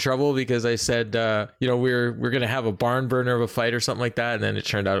I got in trouble because I said, we're going to have a barn burner of a fight or something like that. And then it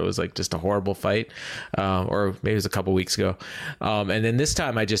turned out it was like just a horrible fight. Or maybe it was a couple weeks ago. And then this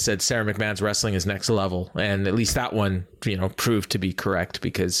time I just said Sarah McMahon's wrestling is next level. And at least that one, proved to be correct,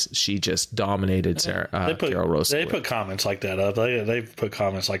 because she just dominated Carol Rosa. They put comments like that up. They've put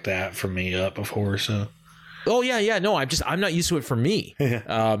comments like that from me up before. So Oh yeah. No, I'm not used to it for me.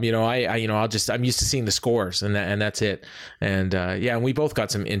 I'm used to seeing the scores and that's it. And and we both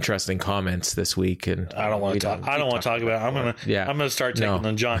got some interesting comments this week. And I don't want to talk. I don't want to talk about it. I'm gonna start taking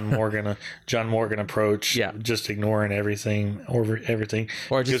the John Morgan approach. Yeah. Just ignoring everything or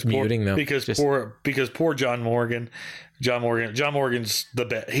just muting them because poor John Morgan. John Morgan's the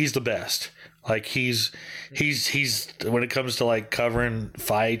best. He's the best. Like he's when it comes to like covering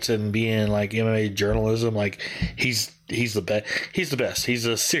fights and being like MMA journalism, like he's the best. He's the best. He's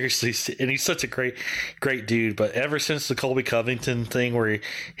and he's such a great dude. But ever since the Colby Covington thing, where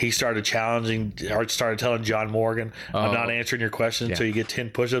he started challenging or started telling John Morgan, "I'm not answering your question until you get 10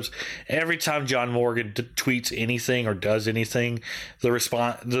 push-ups." Every time John Morgan tweets anything or does anything, the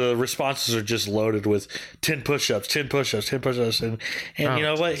responses are just loaded with 10 push-ups, 10 push-ups, 10 push-ups, and you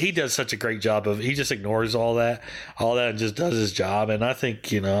know what? He does such a great job of. He just ignores all that, and just does his job. And I think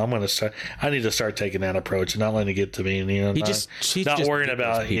I need to start taking that approach and not letting it get to me. Not worrying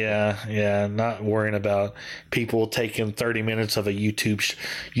about not worrying about people taking 30 minutes of a YouTube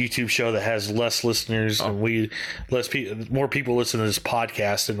show that has less listeners and more people listen to this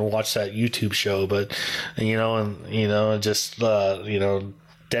podcast and watch that YouTube show, but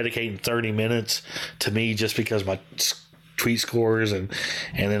dedicating 30 minutes to me just because my tweet scores and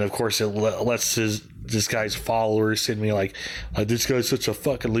then of course it lets this guy's followers send me like this guy's such a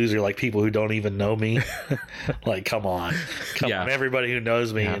fucking loser, like people who don't even know me. Like come on, everybody who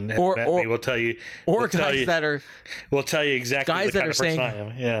knows me and met me will tell you, will tell you exactly guys the that kind are of saying,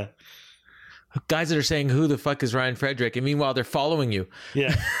 person I am. Guys that are saying, who the fuck is Ryan Frederick? And meanwhile, they're following you. He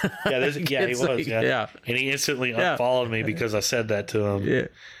was. And he instantly unfollowed me because I said that to him.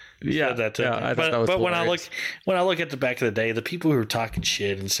 But when I look at the back of the day, the people who are talking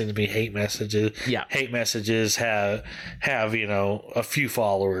shit and sending me hate messages have a few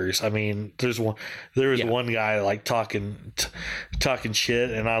followers. I mean, there was one guy like talking shit,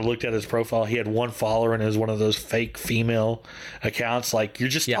 and I looked at his profile. He had one follower, and it was one of those fake female accounts. Like you're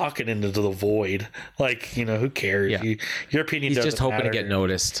just talking into the void. Like who cares? Your opinion. He's doesn't just hoping matter. to get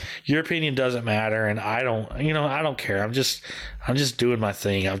noticed. Your opinion doesn't matter, and I don't care. I'm just doing my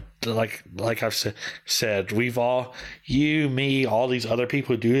thing. Like I've said, we've all, you, me, all these other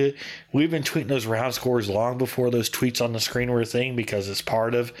people who do it, we've been tweeting those round scores long before those tweets on the screen were a thing, because it's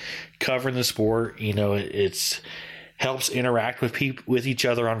part of covering the sport. It's helps interact with each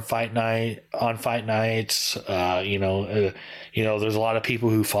other on fight nights. There's a lot of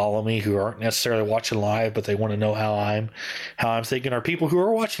people who follow me who aren't necessarily watching live, but they want to know how I'm thinking, or people who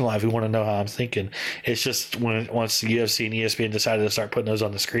are watching live who want to know how I'm thinking. It's just once the UFC and ESPN decided to start putting those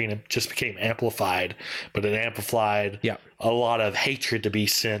on the screen, it just became amplified, but it amplified a lot of hatred to be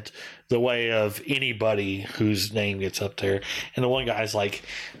sent the way of anybody whose name gets up there. And the one guy's the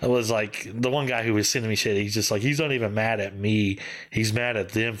one guy who was sending me shit, he's just like, he's not even mad at me, he's mad at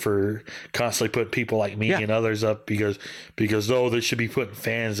them for constantly putting people like me and others up because they should be putting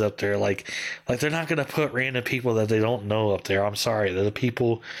fans up there. Like they're not going to put random people that they don't know up there. I'm sorry, the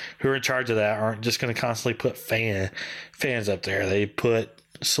people who are in charge of that aren't just going to constantly put fans up there. They put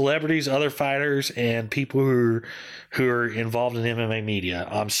celebrities, other fighters, and people who are involved in MMA media.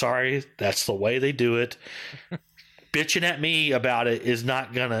 I'm sorry, that's the way they do it. Bitching at me about it is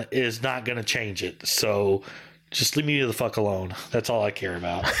not gonna change it. So just leave me the fuck alone. That's all I care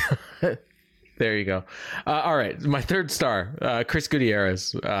about. There you go. All right. My third star, Chris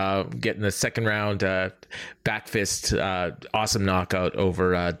Gutierrez, getting the second round back fist, awesome knockout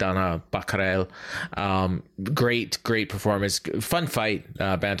over Dana Baccarel. Great performance. Fun fight,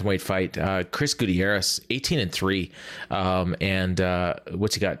 bantamweight fight. Chris Gutierrez, 18-3. And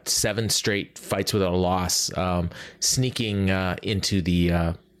what's he got? 7 straight fights without a loss. Sneaking into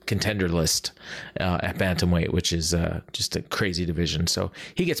the contender list at bantamweight, which is just a crazy division. So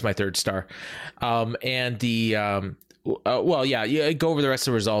he gets my third star. And the go over the rest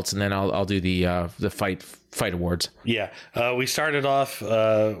of the results, and then I'll do the fight awards. We started off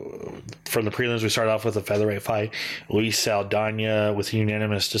from the prelims. We started off with a featherweight fight. Luis Saldana with a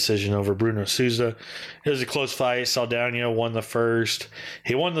unanimous decision over Bruno Souza. It was a close fight. Saldana won the first.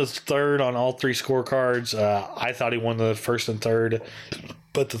 He won the third on all 3 scorecards. I thought he won the first and third,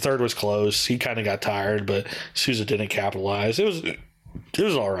 but the third was close. He kind of got tired, but Souza didn't capitalize. It was an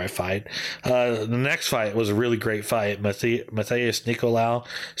all right fight. The next fight was a really great fight. Matheus Nicolau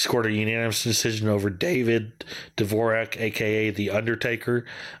scored a unanimous decision over David Dvorak, a.k.a. The Undertaker.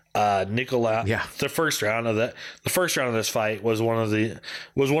 Nicolau. Yeah. The first round of this fight was one of the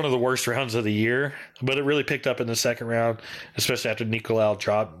worst rounds of the year, but it really picked up in the second round, especially after Nicolau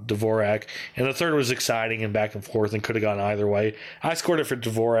dropped Dvorak. And the third was exciting and back and forth and could have gone either way. I scored it for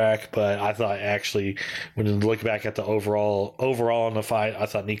Dvorak, but I thought actually, when you look back at the overall in the fight, I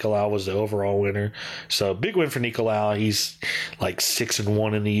thought Nicolau was the overall winner. So big win for Nicolau. He's like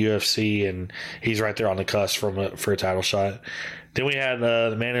 6-1 in the UFC, and he's right there on the cusp for a title shot. Then we had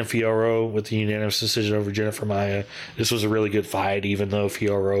the man in Fioro with the unanimous decision over Jennifer Maia. This was a really good fight, even though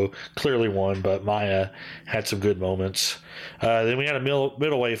Fioro clearly won, but Maia had some good moments. Then we had a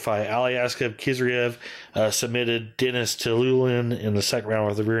middleweight fight. Alyaskov Kizriev submitted Dennis Tululin in the second round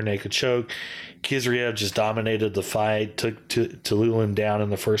with a rear naked choke. Kizriev just dominated the fight, took Tululin down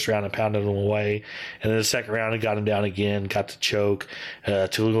in the first round and pounded him away. And in the second round, he got him down again, got the choke.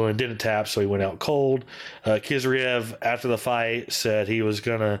 Tululin didn't tap, so he went out cold. Kizriev, after the fight, said he was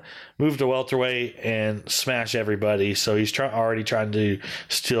going to move to welterweight and smash everybody. So he's already trying to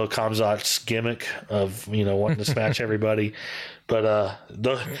steal Khamzat's gimmick of, wanting to smash everybody. But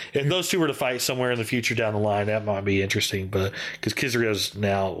if those two were to fight somewhere in the future down the line, that might be interesting. But because Kizriev's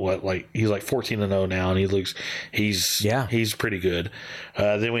now he's like 14-0 now, and he's pretty good.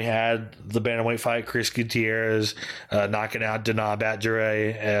 Then we had the bantamweight fight: Chris Gutierrez knocking out Dana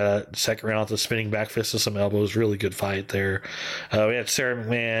Batjare second round with a spinning back fist and some elbows. Really good fight there. We had Sarah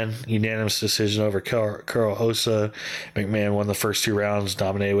McMahon unanimous decision over Kuro Hosa. McMahon won the first two rounds,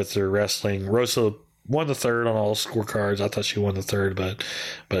 dominated with her wrestling. Rosa won the third on all scorecards. I thought she won the third,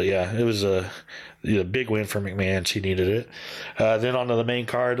 but yeah, it was a big win for McMahon. She needed it. Then on to the main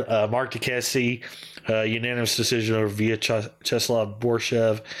card, Mark Dukesi, unanimous decision over Vyacheslav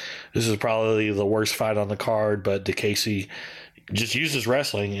Borshev. This is probably the worst fight on the card, but Dukesi just used his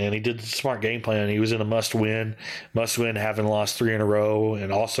wrestling, and he did the smart game plan. He was in a must-win, having lost 3 in a row,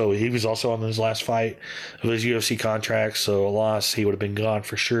 and he was also on his last fight of his UFC contract, so a loss, he would have been gone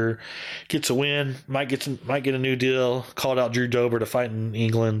for sure. Gets a win, might get a new deal. Called out Drew Dober to fight in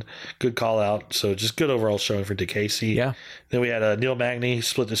England. Good call out. So just good overall showing for DeCasey. Yeah. Then we had Neil Magny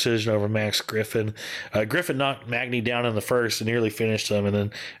split decision over Max Griffin. Griffin knocked Magny down in the first and nearly finished him, and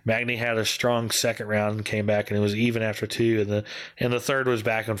then Magny had a strong second round and came back, and it was even after 2, and the third was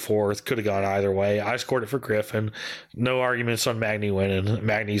back and forth. Could have gone either way. I scored it for Griffin. No arguments on Magny winning.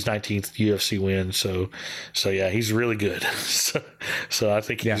 Magny's 19th UFC win. So yeah, he's really good. so I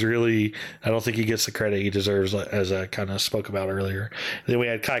think he's really, I don't think he gets the credit he deserves, as I kind of spoke about earlier. Then we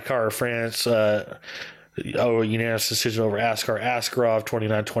had Kai Kara France, unanimous decision over Askar Askarov,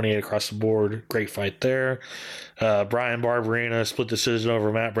 29-28 across the board. Great fight there. Brian Barberena split decision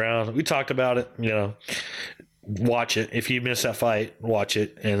over Matt Brown. We talked about it, watch it. If you miss that fight, watch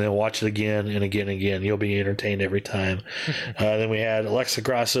it, and then watch it again and again and again. You'll be entertained every time. Then we had Alexa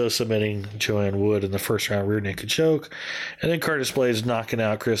Grasso submitting Joanne Wood in the first round rear naked choke, and then Curtis Blades knocking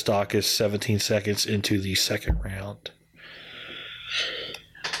out Chris Dawkins 17 seconds into the second round.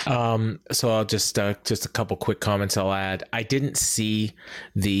 So I'll just a couple quick comments I'll add. I didn't see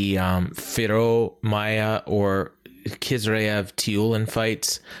the Firo Maya or Kizraev Tiulin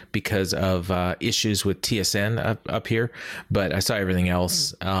fights because of issues with TSN up here, but I saw everything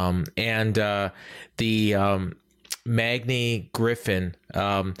else. And the Magny Griffin,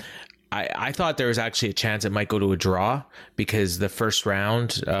 I thought there was actually a chance it might go to a draw because the first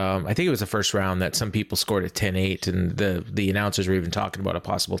round, I think it was the first round that some people scored at 10-8, and the announcers were even talking about a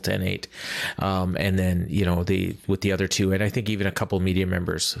possible 10-8. And then, with the other two, and I think even a couple of media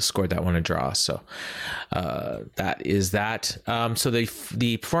members scored that one a draw. So that is that. So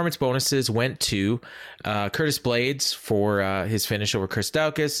the performance bonuses went to Curtis Blades for his finish over Chris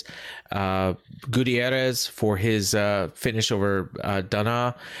Daukaus, Gutierrez for his finish over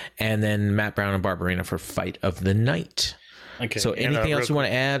Dana, and then Matt Brown and Barberena for fight of the night. Okay. So anything else you want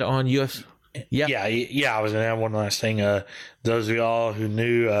to add on UFC? Yeah. I was gonna add one last thing. Those of y'all who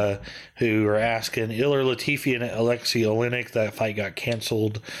knew, who were asking, Ilir Latifi and Alexei Olenek, that fight got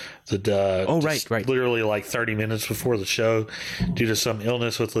canceled. Right. Literally like 30 minutes before the show due to some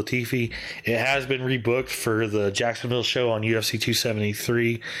illness with Latifi. It has been rebooked for the Jacksonville show on UFC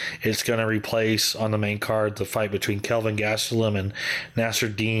 273. It's going to replace on the main card the fight between Kelvin Gastelum and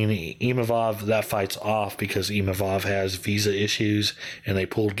Nasruddin Imavov. That fight's off because Imavov has visa issues and they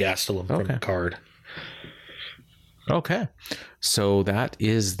pulled Gastelum from the card. Okay. So that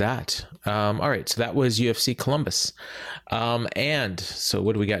is that. All right. So that was UFC Columbus. And so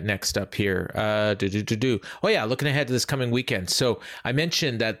what do we got next up here? Oh, yeah. Looking ahead to this coming weekend. So I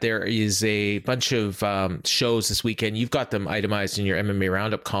mentioned that there is a bunch of shows this weekend. You've got them itemized in your MMA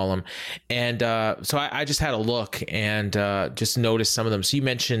Roundup column. And so I just had a look and just noticed some of them. So you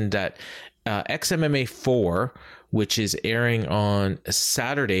mentioned that XMMA 4, which is airing on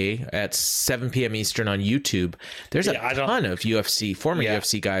Saturday at 7 p.m. Eastern on YouTube. There's a ton of former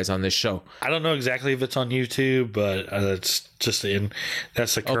UFC guys on this show. I don't know exactly if it's on YouTube, but that's just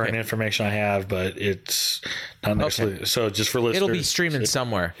that's the current information I have, but it's not necessarily. Okay. So just for listeners. It'll be streaming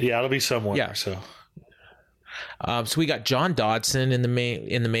somewhere. Yeah, it'll be somewhere. Yeah. So we got John Dodson in the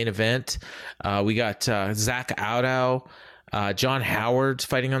main event. We got Zach Outdow. John Howard's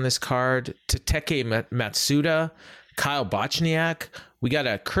fighting on this card. Tateke Matsuda, Kyle Bochniak. We got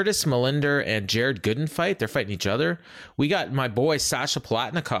a Curtis Melinder and Jared Gooden fight. They're fighting each other. We got my boy Sasha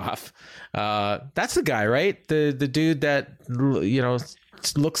Palatnikov. That's the guy, right? The dude that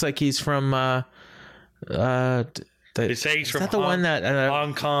looks like he's from. They say he's from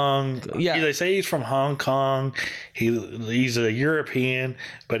Hong Kong. Yeah, they say he's from Hong Kong. He's a European,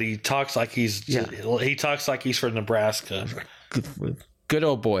 but he talks like he talks like he's from Nebraska. Good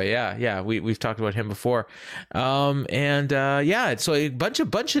old boy, yeah. We've talked about him before, so a bunch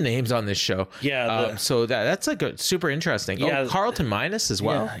of names on this show. Yeah, so that's like super interesting. Yeah, Carlton Minus as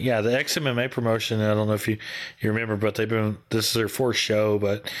well. Yeah, the XMMA promotion. I don't know if you remember, but this is their fourth show,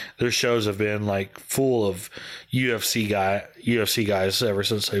 but their shows have been like full of UFC guys ever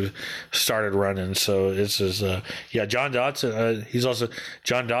since they started running. So this is John Dodson. He's also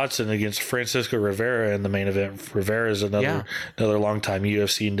John Dodson against Francisco Rivera in the main event. Rivera is another longtime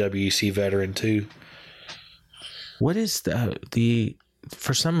UFC and WEC veteran too. What is the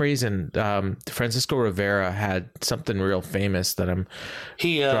for some reason Francisco Rivera had something real famous that I'm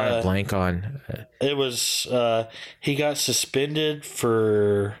drawing a blank on. It was he got suspended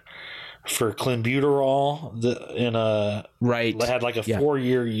for clenbuterol had like a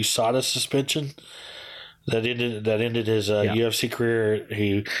 4-year USADA suspension that ended his UFC career.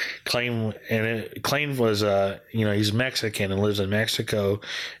 He claimed was he's Mexican and lives in Mexico,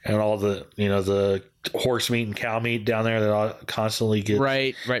 and all the horse meat and cow meat down there that constantly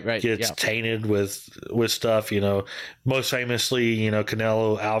gets tainted with stuff. Most famously,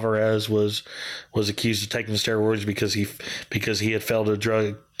 Canelo Alvarez was accused of taking steroids because he had failed a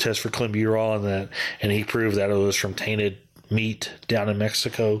drug test for clenbuterol, and he proved that it was from tainted meat down in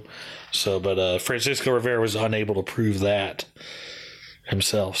Mexico. So, but Francisco Rivera was unable to prove that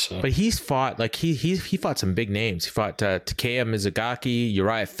himself. So, but he's fought he fought some big names. He fought Takeya Mizugaki,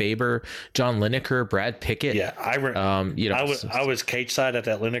 Uriah Faber, John Lineker, Brad Pickett. Yeah, I was cage side at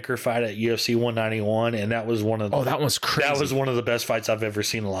that Lineker fight at UFC 191, and that was one of that was crazy. That was one of the best fights I've ever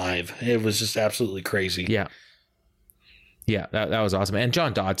seen live. It was just absolutely crazy. Yeah. Yeah, that was awesome. And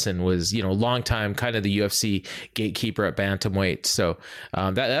John Dodson was, long time kind of the UFC gatekeeper at bantamweight. So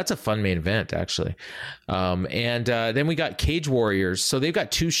that's a fun main event, actually. And then we got Cage Warriors. So they've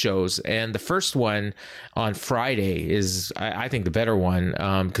got 2 shows. And the first one on Friday is, I think, the better one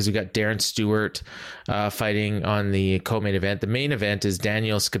because we got Darren Stewart fighting on the co-main event. The main event is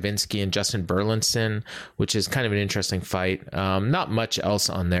Daniel Skabinski and Justin Burlinson, which is kind of an interesting fight. Not much else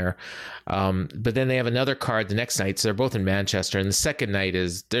on there. But then they have another card the next night. So they're both in Manchester. And the second night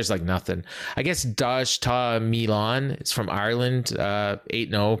there's like nothing. I guess Daj Ta Milan is from Ireland,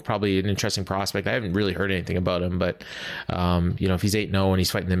 8-0, probably an interesting prospect. I haven't really heard anything about him, but if he's 8-0 and he's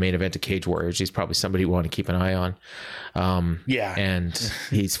fighting the main event of Cage Warriors, he's probably somebody you want to keep an eye on. And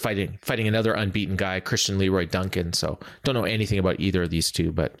he's fighting another unbeaten guy, Christian Leroy Duncan. So don't know anything about either of these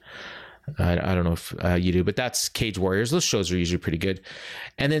two, but I don't know if you do, but that's Cage Warriors. Those shows are usually pretty good.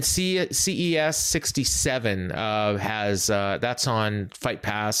 And then CES 67 has that's on Fight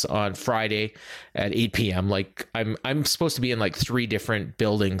Pass on Friday at 8 p.m. Like I'm supposed to be in like 3 different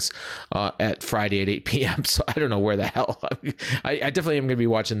buildings at Friday at 8 p.m. So I don't know where the hell I definitely am going to be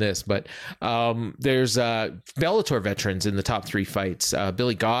watching this. But there's Bellator veterans in the top 3 fights: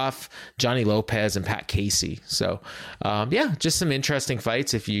 Billy Goff, Johnny Lopez, and Pat Casey. So just some interesting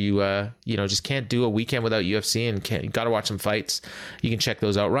fights. If you just can't do a weekend without UFC and got to watch some fights, you can check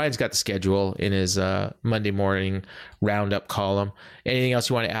those out. Ryan's got the schedule in his Monday morning roundup column. Anything else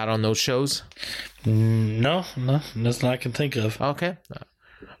you want to add on those shows? No, nothing I can think of. Okay.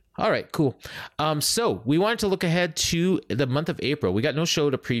 All right, cool. So we wanted to look ahead to the month of April. We got no show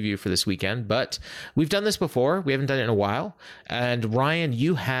to preview for this weekend, but we've done this before. We haven't done it in a while. And Ryan,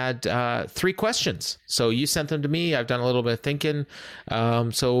 you had 3 questions. So you sent them to me. I've done a little bit of thinking.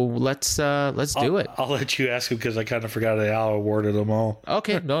 So let's do it. I'll let you ask them because I kind of forgot how I worded them all.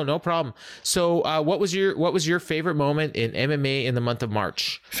 Okay, no problem. So what was your favorite moment in MMA in the month of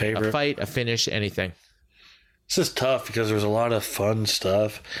March? Favorite? A fight, a finish, anything? This is tough because there's a lot of fun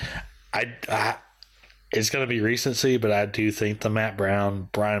stuff. It's going to be recency, but I do think the Matt Brown,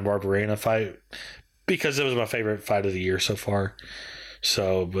 Brian Barberena fight, because it was my favorite fight of the year so far.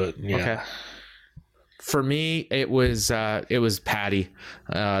 So, but yeah. Okay. For me, it was Patty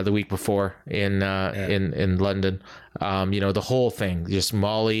the week before in London. The whole thing, just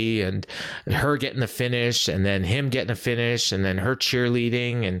Molly and her getting the finish, and then him getting a finish, and then her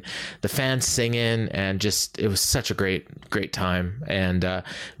cheerleading and the fans singing, and just it was such a great time, and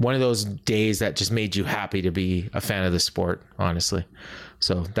one of those days that just made you happy to be a fan of the sport, honestly.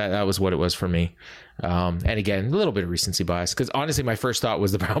 So that was what it was for me. And again, a little bit of recency bias, because honestly, my first thought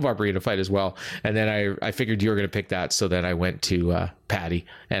was the Brown Barberena fight as well. And then I figured you were going to pick that. So then I went to Patty,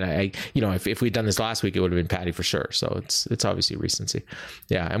 and if we'd done this last week, it would have been Patty for sure. So it's obviously recency.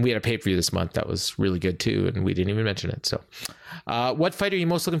 Yeah. And we had a pay-per-view this month that was really good too. And we didn't even mention it. So what fight are you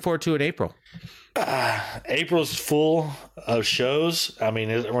most looking forward to in April? April's full of shows. I mean,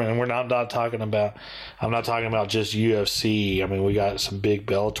 I'm not talking about just UFC. I mean, we got some big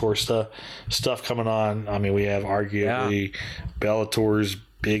Bellator stuff coming on. I mean, we have arguably Bellator's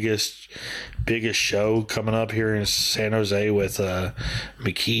biggest show coming up here in San Jose with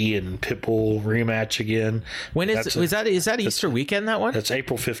McKee and Pitbull rematch again. When is that Easter weekend, that one? That's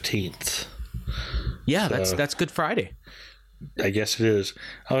April 15th. Yeah, so, that's Good Friday. I guess it is.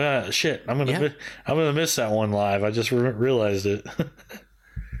 Oh yeah, shit! I'm gonna miss that one live. I just realized it.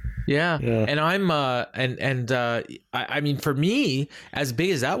 Yeah. And I'm I mean, for me, as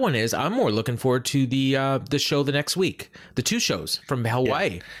big as that one is, I'm more looking forward to the show the next week. The 2 shows from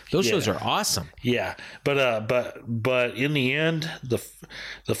Hawaii. Yeah. Those shows are awesome. Yeah, but in the end, the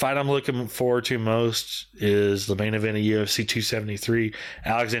fight I'm looking forward to most is the main event of UFC 273: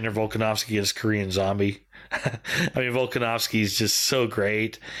 Alexander Volkanovski against Korean Zombie. I mean, Volkanovski is just so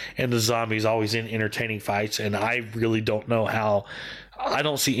great, and the Zombie's always in entertaining fights, and I really don't know how. I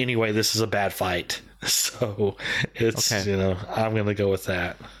don't see any way this is a bad fight. So it's, I'm going to go with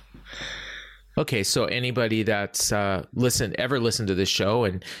that. Okay, so anybody that's ever listened to this show,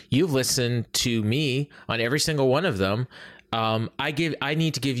 and you've listened to me on every single one of them, I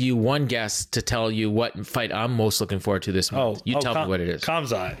need to give you one guess to tell you what fight I'm most looking forward to this month. Tell me what it is.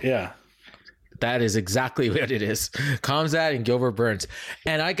 Khamzat, yeah. That is exactly what it is. Khamzat and Gilbert Burns.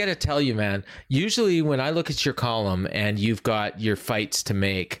 And I got to tell you, man, usually when I look at your column and you've got your fights to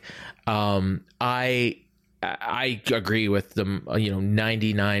make, I agree with them,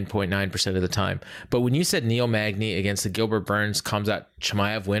 99.9% of the time. But when you said Neil Magny against the Gilbert Burns Khamzat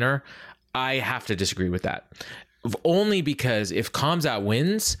Chimaev winner, I have to disagree with that. Only because if Khamzat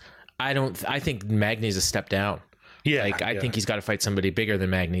wins, I think Magny's a step down. Yeah, I think he's got to fight somebody bigger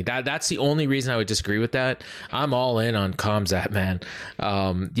than Magny. That's the only reason I would disagree with that. I'm all in on Khamzat, man.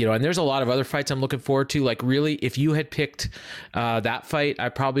 And there's a lot of other fights I'm looking forward to. Like, really, if you had picked that fight, I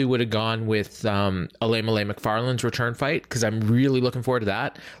probably would have gone with Alema McFarland's return fight, because I'm really looking forward to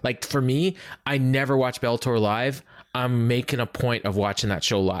that. Like, for me, I never watch Bellator live. I'm making a point of watching that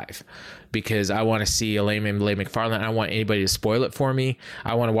show live, because I want to see Alema McFarland. I don't want anybody to spoil it for me.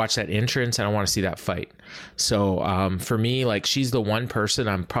 I want to watch that entrance, and I want to see that fight. So for me, like, she's the one person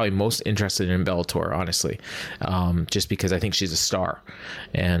I'm probably most interested in Bellator, honestly, just because I think she's a star,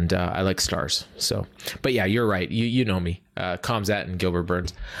 and I like stars. So, but yeah, you're right. You know me, Khamzat and Gilbert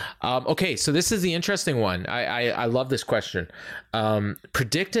Burns. Okay, so this is the interesting one. I love this question.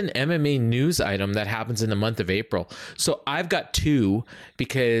 Predict an MMA news item that happens in the month of April. So I've got 2,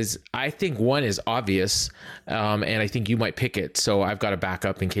 because I think one is obvious, and I think you might pick it. So I've got a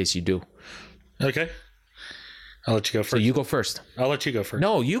backup in case you do. Okay. I'll let you go first. So you go first. I'll let you go first.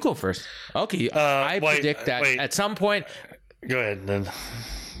 No, you go first. Okay. Predict that at some point. Go ahead, then.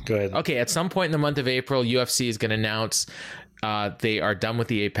 Go ahead. Okay. At some point in the month of April, UFC is going to announce they are done with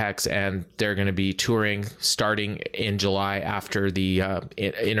the Apex, and they're going to be touring starting in July after the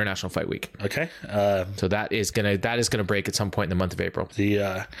International Fight Week. Okay. So that is going to break at some point in the month of April.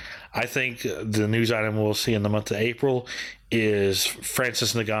 I think the news item we'll see in the month of April is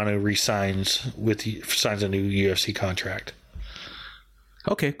Francis Ngannou signs a new UFC contract.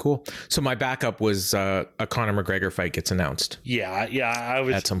 Okay, cool. So my backup was a Conor McGregor fight gets announced. Yeah. I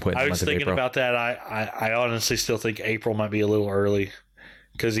was at some point. I was thinking about that. I honestly still think April might be a little early,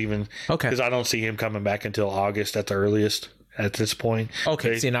 because I don't see him coming back until August at the earliest at this point.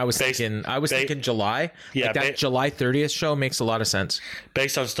 Okay, see, and I was thinking July. Yeah, like that July 30th show makes a lot of sense.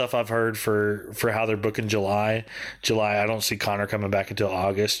 Based on stuff I've heard for how they're booking July, I don't see Conor coming back until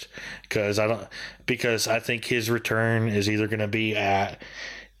August because I think his return is either going to be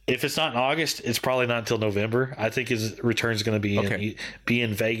if it's not in August, it's probably not until November. I think his return is going to be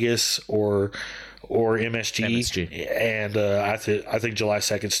in Vegas or MSG. And I think July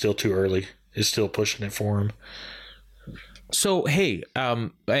 2nd is still too early. It's still pushing it for him. So, hey,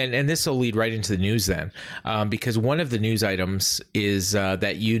 and this will lead right into the news then, because one of the news items is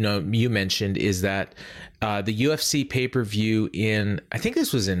that you mentioned is that the UFC pay-per-view I think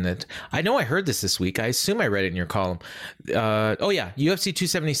this was in it. I know I heard this week. I assume I read it in your column. UFC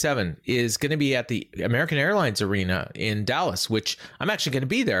 277 is going to be at the American Airlines Arena in Dallas, which I'm actually going to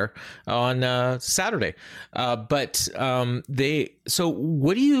be there on Saturday. So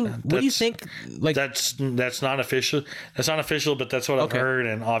what do you think? Like that's not official. That's not official, but that's what I've heard.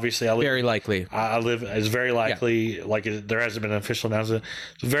 And obviously, very likely. It's very likely. Yeah. Like there hasn't been an official announcement.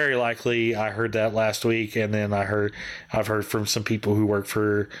 It's very likely. I heard that last week, and then I've heard from some people who work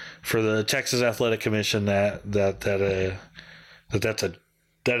for the Texas Athletic Commission that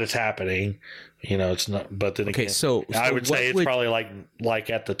it's happening. You know, it's not. But then again, so I would say it's probably like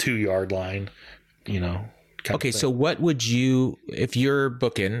at the 2-yard line. You know. Okay, so what would you, if you're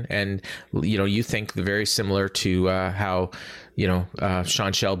booking and, you think very similar to how,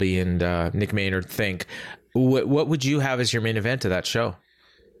 Sean Shelby and Nick Maynard think, what would you have as your main event of that show?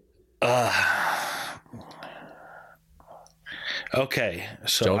 Okay,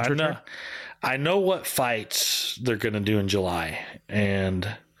 so I know what fights they're going to do in July, and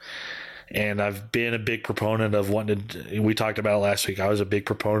I've been a big proponent of wanting to. We talked about it last week. I was a big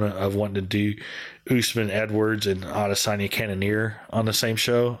proponent of wanting to do Usman Edwards and Adesanya Cannonier on the same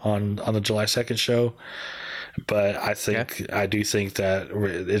show on the July 2nd show, but I do think that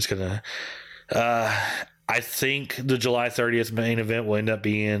it's gonna. I think the July 30th main event will end up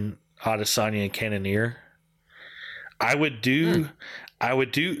being Adesanya and Cannonier. I would do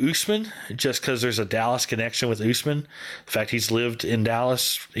Usman just because there's a Dallas connection with Usman. In fact, he's lived in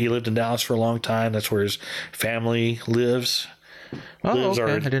Dallas. He lived in Dallas for a long time. That's where his family lives.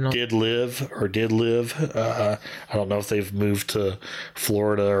 Did live. I don't know if they've moved to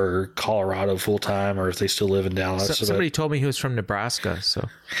Florida or Colorado full time, or if they still live in Dallas. Somebody told me he was from Nebraska. So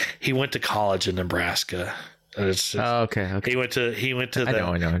he went to college in Nebraska. Okay. He went to I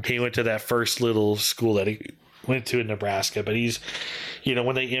know. He went to that first little school that he went to in Nebraska, but he's,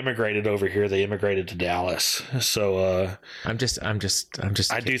 when they immigrated over here, they immigrated to Dallas. So I'm just. I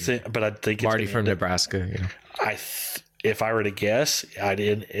do think, but I think Marty from Nebraska. If I were to guess, I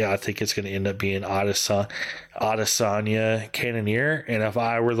think it's going to end up being Adesanya Cannonier, and if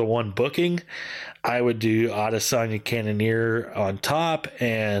I were the one booking, I would do Adesanya Cannonier on top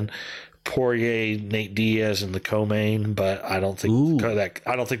and Poirier, Nate Diaz in the co-main, but I don't think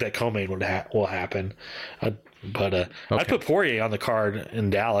that co-main will happen. I'd put Poirier on the card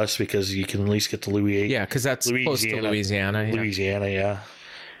in Dallas because you can at least get the Louisiana. Yeah, because that's close to Louisiana. Yeah. Louisiana, yeah.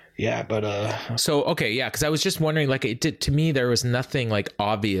 Yeah, but so okay, yeah, because I was just wondering, like, to me there was nothing like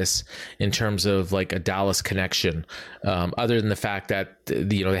obvious in terms of like a Dallas connection, other than the fact that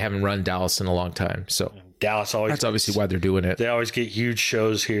they haven't run Dallas in a long time. So Dallas that's obviously why they're doing it. They always get huge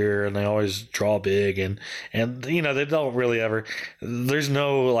shows here, and they always draw big, and they don't really ever. There's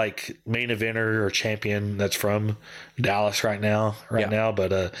no like main eventer or champion that's from Dallas right now.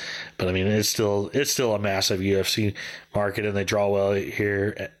 But I mean, it's still a massive UFC market, and they draw well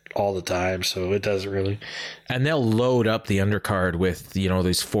here all the time, so it doesn't really. And they'll load up the undercard with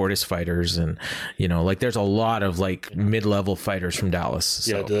these Fortis fighters, and like there's a lot of like mid-level fighters from Dallas.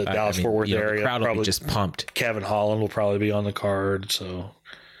 So, the Dallas Fort Worth area, the crowd will be just pumped. Kevin Holland will probably be on the card, so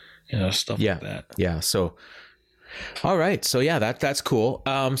stuff like that. Yeah. So, all right. So yeah, that's cool.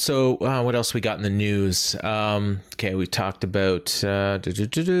 So what else we got in the news? Okay, we talked about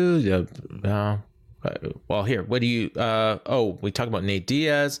well, here, what do you, we talked about Nate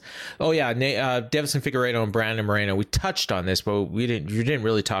Diaz. Oh yeah. Davison Figueiredo and Brandon Moreno. We touched on this, but you didn't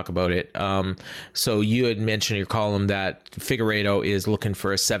really talk about it. So you had mentioned in your column that Figueiredo is looking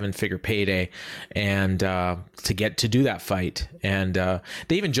for a 7-figure payday and, to do that fight. And,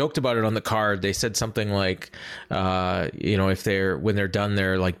 they even joked about it on the card. They said something like, if when they're done,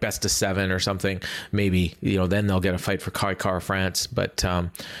 they're like best of 7 or something, maybe, then they'll get a fight for Kai Kara France. But,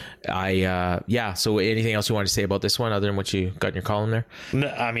 so So anything else you want to say about this one other than what you got in your column there? No,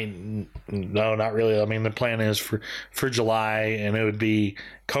 I mean, no, not really. I mean, the plan is for July, and it would be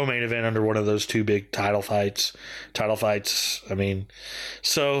co-main event under one of those two big title fights. I mean,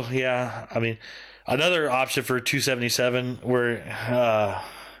 so yeah, I mean, another option for 277 where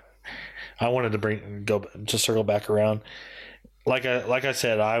I wanted to circle back around. Like I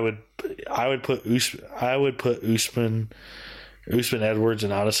said, I would put Usman Edwards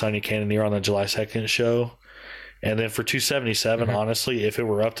and Adesanya Cannonier on the July 2nd show. And then for 277, honestly, if it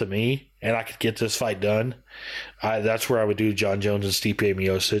were up to me and I could get this fight done, that's where I would do John Jones and Stipe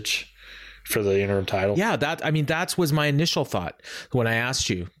Miocic for the interim title. Yeah, that was my initial thought when I asked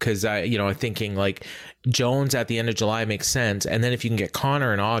you, because I'm thinking like Jones at the end of July makes sense, and then if you can get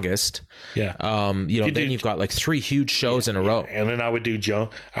Conor in August, then you've got like 3 huge shows in a row. And then I would do Jones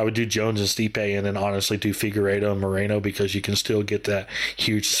and Stipe, and then honestly do Figueiredo and Moreno, because you can still get that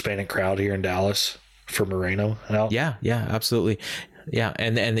huge Hispanic crowd here in Dallas for Moreno. Yeah, absolutely. Yeah,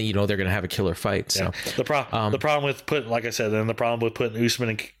 and then they're going to have a killer fight. So the problem with putting, like I said, then the problem with putting Usman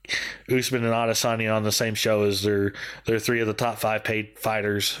and Adesanya on the same show is they're 3 of the top 5 paid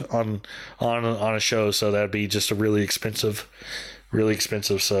fighters on a show, so that'd be just a really expensive.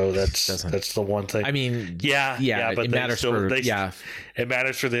 So that's the one thing. I mean, but it matters it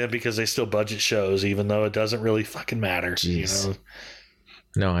matters for them because they still budget shows, even though it doesn't really fucking matter. Jeez. You know?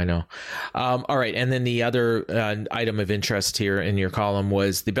 No, I know. All right. And then the other item of interest here in your column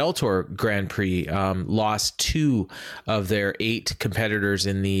was the Bellator Grand Prix lost 2 of their 8 competitors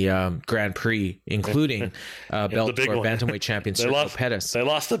in the Grand Prix, including Bellator Bantamweight champion Sergio Pettis. They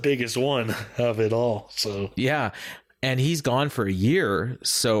lost the biggest one of it all. So yeah. And he's gone for a year,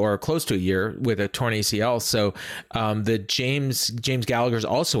 or close to a year, with a torn ACL. So the James Gallagher's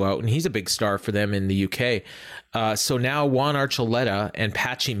also out, and he's a big star for them in the UK. So now Juan Archuleta and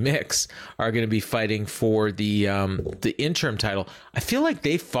Patchy Mix are going to be fighting for the interim title. I feel like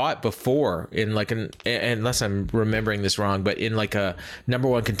they fought before in like unless I'm remembering this wrong, but in like a number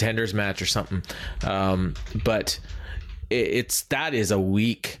 1 contenders match or something. But that is a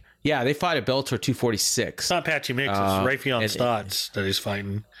weak. Yeah, they fought at Bellator 246. It's not Patchy Mix, it's Raytheon Stotts that he's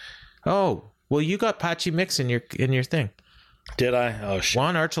fighting. Oh, well, you got Patchy Mix in your thing. Did I? Oh, shit.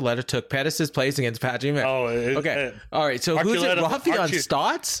 Juan Archuleta took Pettis' place against Patchy Mix. Oh, okay. All right, so who's it? Raytheon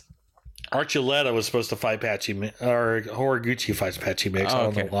Stotts? Archuleta was supposed to fight Patchy Mix, or Horiguchi fights Patchy Mix. I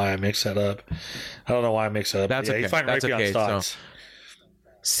don't know why I mixed that up. That's okay. He's fighting Raytheon Stotts. So,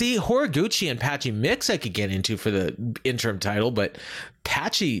 see, Horiguchi and Patchy Mix I could get into for the interim title, but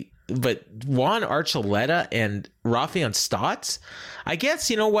Juan Archuleta and Raytheon Stotts, I guess,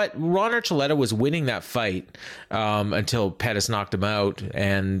 you know what? Juan Archuleta was winning that fight until Pettis knocked him out,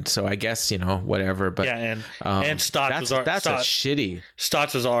 and so I guess, whatever. But yeah, and Stotts shitty.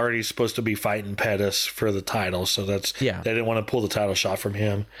 Stotts was already supposed to be fighting Pettis for the title, so they didn't want to pull the title shot from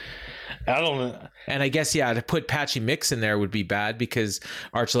him. I don't know. And I guess, to put Patchy Mix in there would be bad because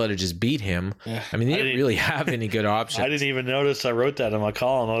Archuleta just beat him. Yeah. I mean, they didn't really have any good options. I didn't even notice I wrote that in my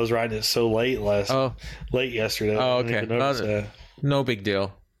column. I was writing it so late yesterday. Oh, okay. No big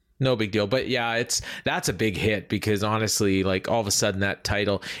deal. No big deal. But yeah, that's a big hit because honestly, like all of a sudden that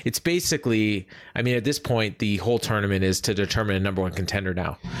title, it's basically, I mean, at this point, the whole tournament is to determine a number 1 contender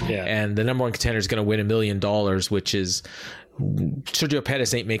now. Yeah. And the number 1 contender is going to win $1 million, which is, Sergio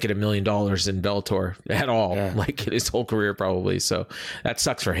Pettis ain't making $1 million in Bellator at all, like his whole career probably. So that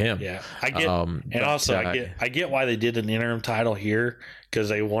sucks for him. Yeah, I get, I get why they did an interim title here because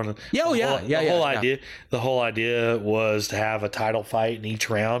they wanted. The whole idea was to have a title fight in each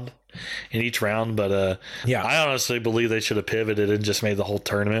round. But I honestly believe they should have pivoted and just made the whole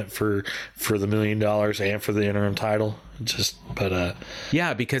tournament for the $1 million and for the interim title.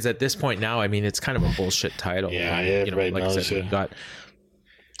 Because at this point now, I mean, it's kind of a bullshit title. Yeah, everybody knows I said,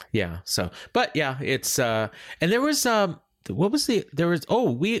 it's and there was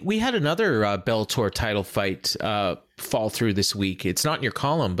we had another Bellator title fight fall through this week. It's not in your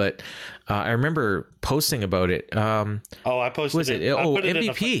column, but I remember posting about it. I posted it.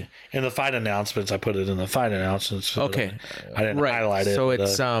 MVP in the fight announcements. I put it in the fight announcements. Okay, I didn't highlight it. So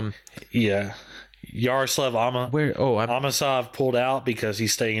it's Yaroslav Amasov pulled out because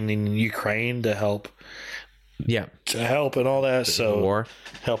he's staying in Ukraine to help Yeah. to help and all that. So war.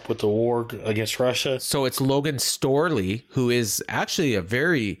 Help with the war against Russia. So it's Logan Storley, who is actually a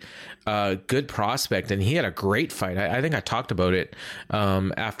very good prospect, and he had a great fight. I think I talked about it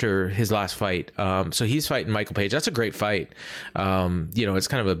after his last fight. So he's fighting Michael Page. That's a great fight. It's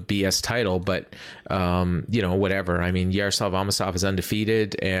kind of a BS title, but whatever. I mean, Yaroslav Amosov is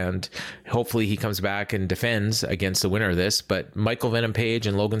undefeated, and hopefully he comes back and defends against the winner of this. But Michael Venom Page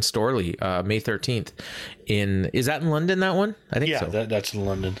and Logan Storley, May 13th. Is that in London, that one? I think so. Yeah, that's in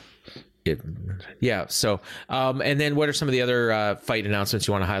London. So and then what are some of the other fight announcements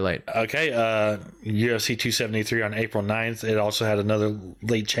you want to highlight? Okay, UFC 273 on April 9th. It also had another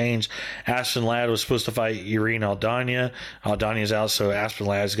late change. Aspen Ladd was supposed to fight Irene Aldana. Aldana's out, so Aspen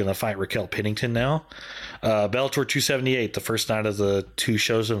Ladd is going to fight Raquel Pennington now. Bellator 278, the first night of the two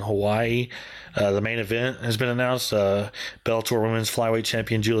shows in Hawaii. The main event has been announced. Bellator Women's Flyweight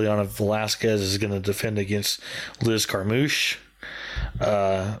Champion Juliana Velasquez is going to defend against Liz Carmouche.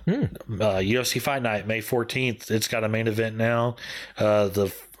 UFC Fight Night, May 14th. It's got a main event now.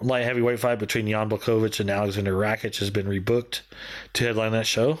 The light heavyweight fight between Jan Blachowicz and Alexander Rakic has been rebooked to headline that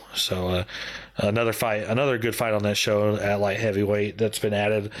show. So another good fight on that show at light heavyweight that's been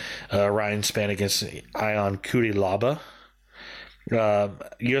added. Ryan Spann against Ion Kurilaba.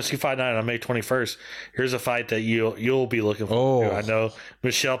 UFC Fight Night on May 21st. Here's a fight that you'll be looking for. I know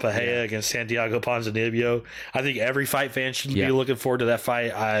Michelle Pajea against Santiago Ponzinibbio. I think every fight fan should be looking forward to that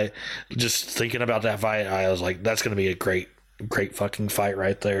fight. I just thinking about that fight, I was like, that's going to be a great fucking fight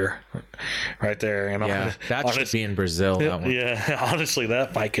right there. And that should be in Brazil. That one. Yeah, honestly,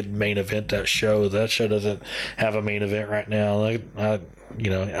 that fight could main event that show. That show doesn't have a main event right now.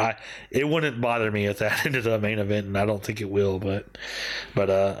 It wouldn't bother me if that ended up main event, and I don't think it will. But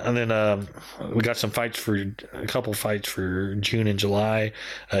and then we got a couple fights for June and July.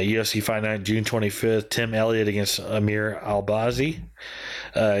 UFC Fight Night, June 25th. Tim Elliott against Amir Albazi.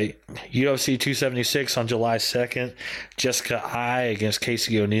 UFC 276 on July 2nd. Jessica Ai against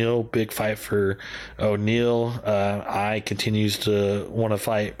Casey O'Neill. Big fight for O'Neill. Ai continues to want to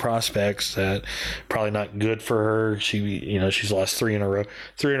fight prospects that probably not good for her. She's lost three in a row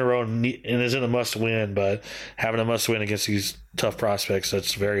and isn't a must win, but having a must win against these tough prospects,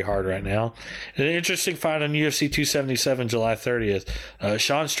 that's very hard right now. An interesting fight on UFC 277 July 30th.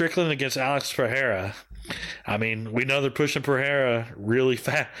 Sean Strickland against Alex Pereira. I mean, we know they're pushing Pereira really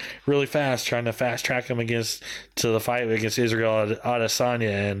fast, trying to fast track him to the fight against Israel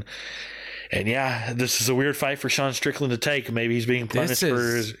Adesanya, and yeah, this is a weird fight for Sean Strickland to take. Maybe he's being punished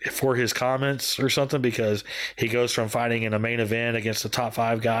for his comments or something, because he goes from fighting in a main event against a top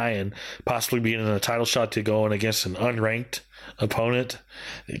 5 guy and possibly being in a title shot to going against an unranked opponent.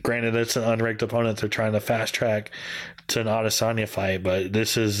 Granted, it's an unranked opponent they're trying to fast track to an Adesanya fight, but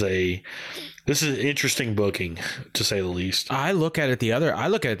this is interesting booking, to say the least. I look at it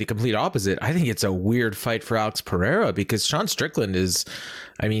the complete opposite. I think it's a weird fight for Alex Pereira, because Sean Strickland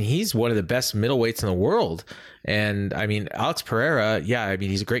he's one of the best middleweights in the world. And I mean, Alex Pereira,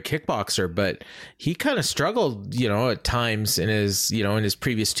 he's a great kickboxer, but he kind of struggled, at times in his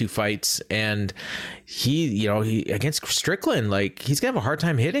previous 2 fights. And he against Strickland, he's gonna have a hard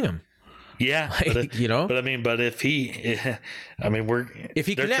time hitting him. Yeah, but if he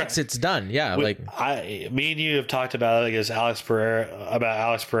connects, it's done. Yeah, me and you have talked about Alex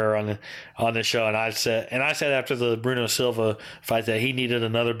Pereira on the show, and I said after the Bruno Silva fight that he needed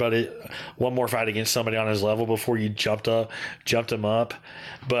one more fight against somebody on his level before you jumped him up.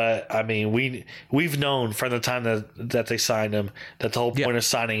 But I mean, we've known from the time that they signed him that the whole point of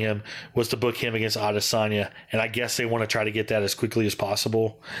signing him was to book him against Adesanya, and I guess they want to try to get that as quickly as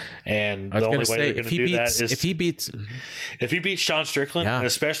possible. And the only way they're going to do that is if he beats Sean Strickland, and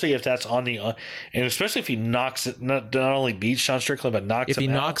especially if that's and especially if he knocks it, not only beats Sean Strickland but knocks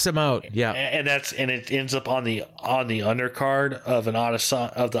him out, and it ends up on the undercard of the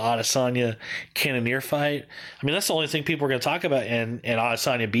Adesanya Cannonier fight. I mean, that's the only thing people are going to talk about, and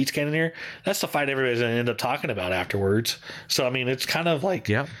Adesanya beats Cannonier. That's the fight everybody's going to end up talking about afterwards. So I mean, it's kind of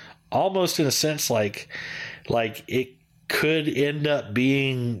almost in a sense like it could end up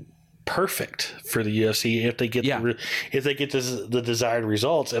being perfect for the UFC if they get the desired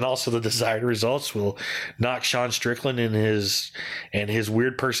results, and also the desired results will knock Sean Strickland and his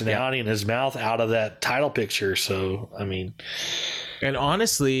weird personality and his mouth out of that title picture. So I mean, and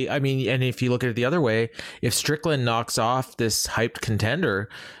honestly, and if you look at it the other way, if Strickland knocks off this hyped contender,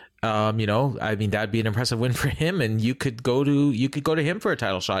 that'd be an impressive win for him, and you could go to him for a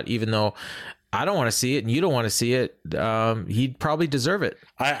title shot, even though I don't want to see it and you don't want to see it. He'd probably deserve it.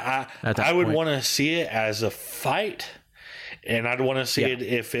 I would want to see it as a fight, and I'd want to see it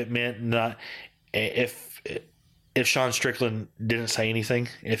if it meant not if if Sean Strickland didn't say anything,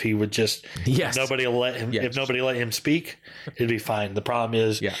 if he would just Yes. if nobody let him speak, it'd be fine. The problem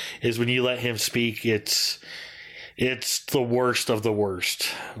is when you let him speak, it's the worst of the worst.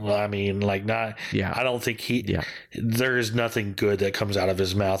 Well, I mean, like I don't think there is nothing good that comes out of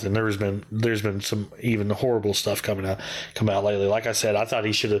his mouth, and there's been some even horrible stuff come out lately. Like I said, I thought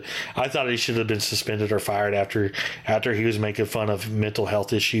he should have been suspended or fired after he was making fun of mental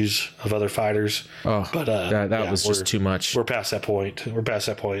health issues of other fighters. Oh, but that was just too much. We're past that point.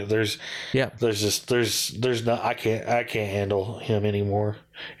 There's not, I can't handle him anymore.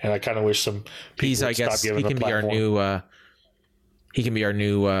 And I kind of wish some people would stop giving him a platform. He can be our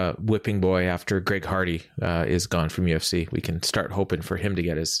new whipping boy after Greg Hardy is gone from UFC. We can start hoping for him to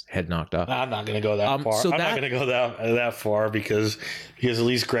get his head knocked off. I'm not going to go that far. I'm not going to go that far because at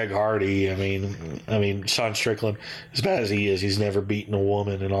least Greg Hardy. I mean, Sean Strickland, as bad as he is, he's never beaten a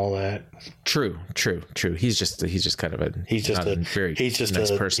woman and all that. True. He's just kind of nice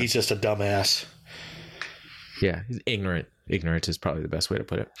person. He's just a dumbass. Yeah, he's ignorant. Ignorant is probably the best way to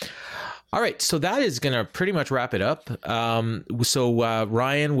put it. All right, so that is going to pretty much wrap it up. So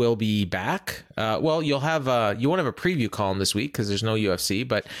Ryan will be back. Well, you won't have a preview column this week because there's no UFC.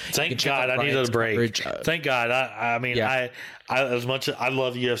 But thank God I needed a break. Thank God. I as much as I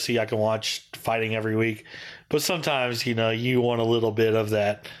love UFC, I can watch fighting every week. But sometimes you want a little bit of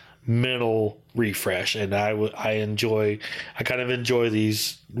that mental refresh, and I kind of enjoy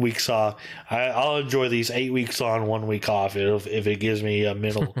these weeks off. I'll enjoy these 8 weeks on, 1 week off if it gives me a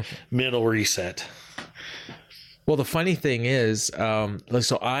mental reset. Well, the funny thing is,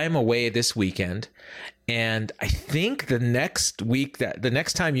 so I'm away this weekend, and I think the next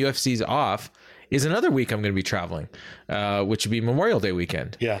time UFC's off is another week I'm going to be traveling, which would be Memorial Day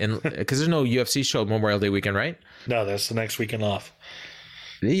weekend. Yeah, because there's no UFC show Memorial Day weekend, right? No, that's the next weekend off.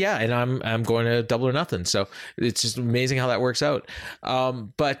 Yeah, and I'm going to Double or Nothing, so it's just amazing how that works out.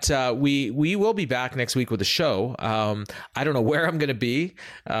 But we will be back next week with a show. I don't know where I'm going to be,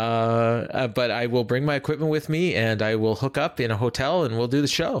 but I will bring my equipment with me, and I will hook up in a hotel, and we'll do the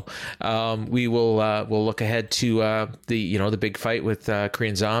show. We'll look ahead to the big fight with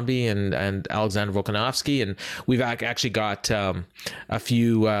Korean Zombie and Alexander Volkanovski, and we've actually got a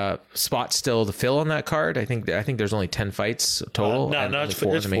few spots still to fill on that card. I think there's only 10 fights total. No, it's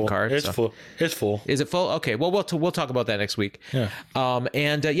full. The main card. It's full. It's full. Is it full? Okay. Well, we'll talk about that next week. Yeah.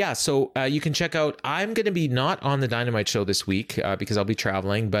 So you can check out. I'm going to be not on the Dynamite show this week because I'll be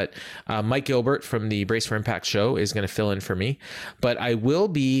traveling. But Mike Gilbert from the Brace for Impact show is going to fill in for me. But I will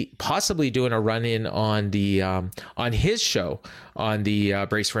be possibly doing a run in on the on his show, on the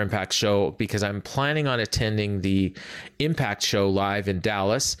Brace for Impact show, because I'm planning on attending the Impact show live in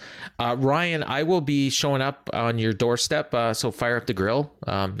Dallas. Ryan, I will be showing up on your doorstep. So fire up the grill.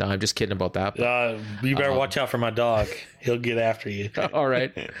 No, I'm just kidding about that. You better watch out for my dog. He'll get after you. All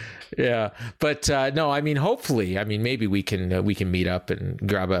right. Yeah. But no, I mean, hopefully, maybe we can meet up and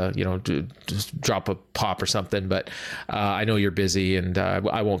grab just drop a pop or something. But I know you're busy, and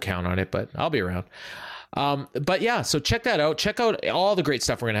I won't count on it, but I'll be around. But yeah, so check that out. Check out all the great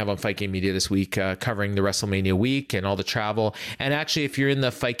stuff we're going to have on Fight Game Media this week, covering the WrestleMania week and all the travel. And actually, if you're in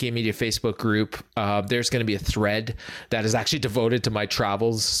the Fight Game Media Facebook group, there's going to be a thread that is actually devoted to my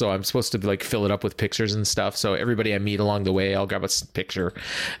travels. So I'm supposed to fill it up with pictures and stuff. So everybody I meet along the way, I'll grab a picture.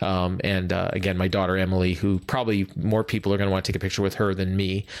 And again, my daughter, Emily, who probably more people are going to want to take a picture with her than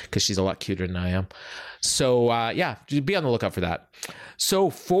me because she's a lot cuter than I am. So yeah, be on the lookout for that.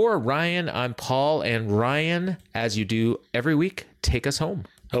 So for Ryan, I'm Paul, and Ryan, as you do every week, take us home.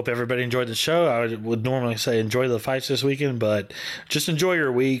 Hope everybody enjoyed the show. I would normally say enjoy the fights this weekend, but just enjoy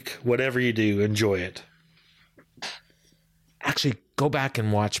your week. Whatever you do, enjoy it. Actually, go back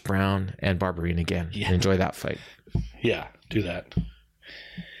and watch Brown and Barberine again. Yeah. And enjoy that fight. Yeah, do that.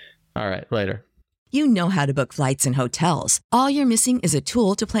 All right, later. You know how to book flights and hotels. All you're missing is a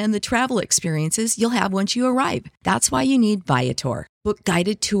tool to plan the travel experiences you'll have once you arrive. That's why you need Viator. Book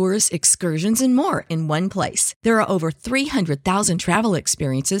guided tours, excursions, and more in one place. There are over 300,000 travel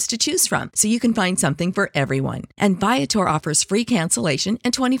experiences to choose from, so you can find something for everyone. And Viator offers free cancellation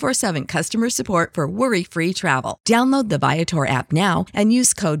and 24/7 customer support for worry-free travel. Download the Viator app now and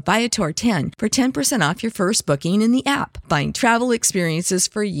use code Viator10 for 10% off your first booking in the app. Find travel experiences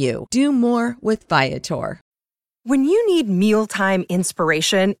for you. Do more with Viator. When you need mealtime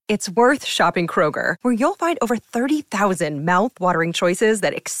inspiration, it's worth shopping Kroger, where you'll find over 30,000 mouth-watering choices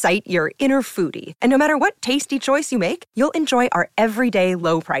that excite your inner foodie. And no matter what tasty choice you make, you'll enjoy our everyday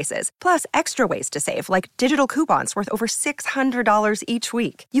low prices, plus extra ways to save, like digital coupons worth over $600 each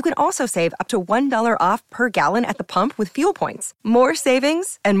week. You can also save up to $1 off per gallon at the pump with fuel points. More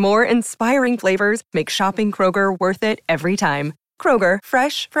savings and more inspiring flavors make shopping Kroger worth it every time. Kroger,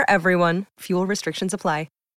 fresh for everyone. Fuel restrictions apply.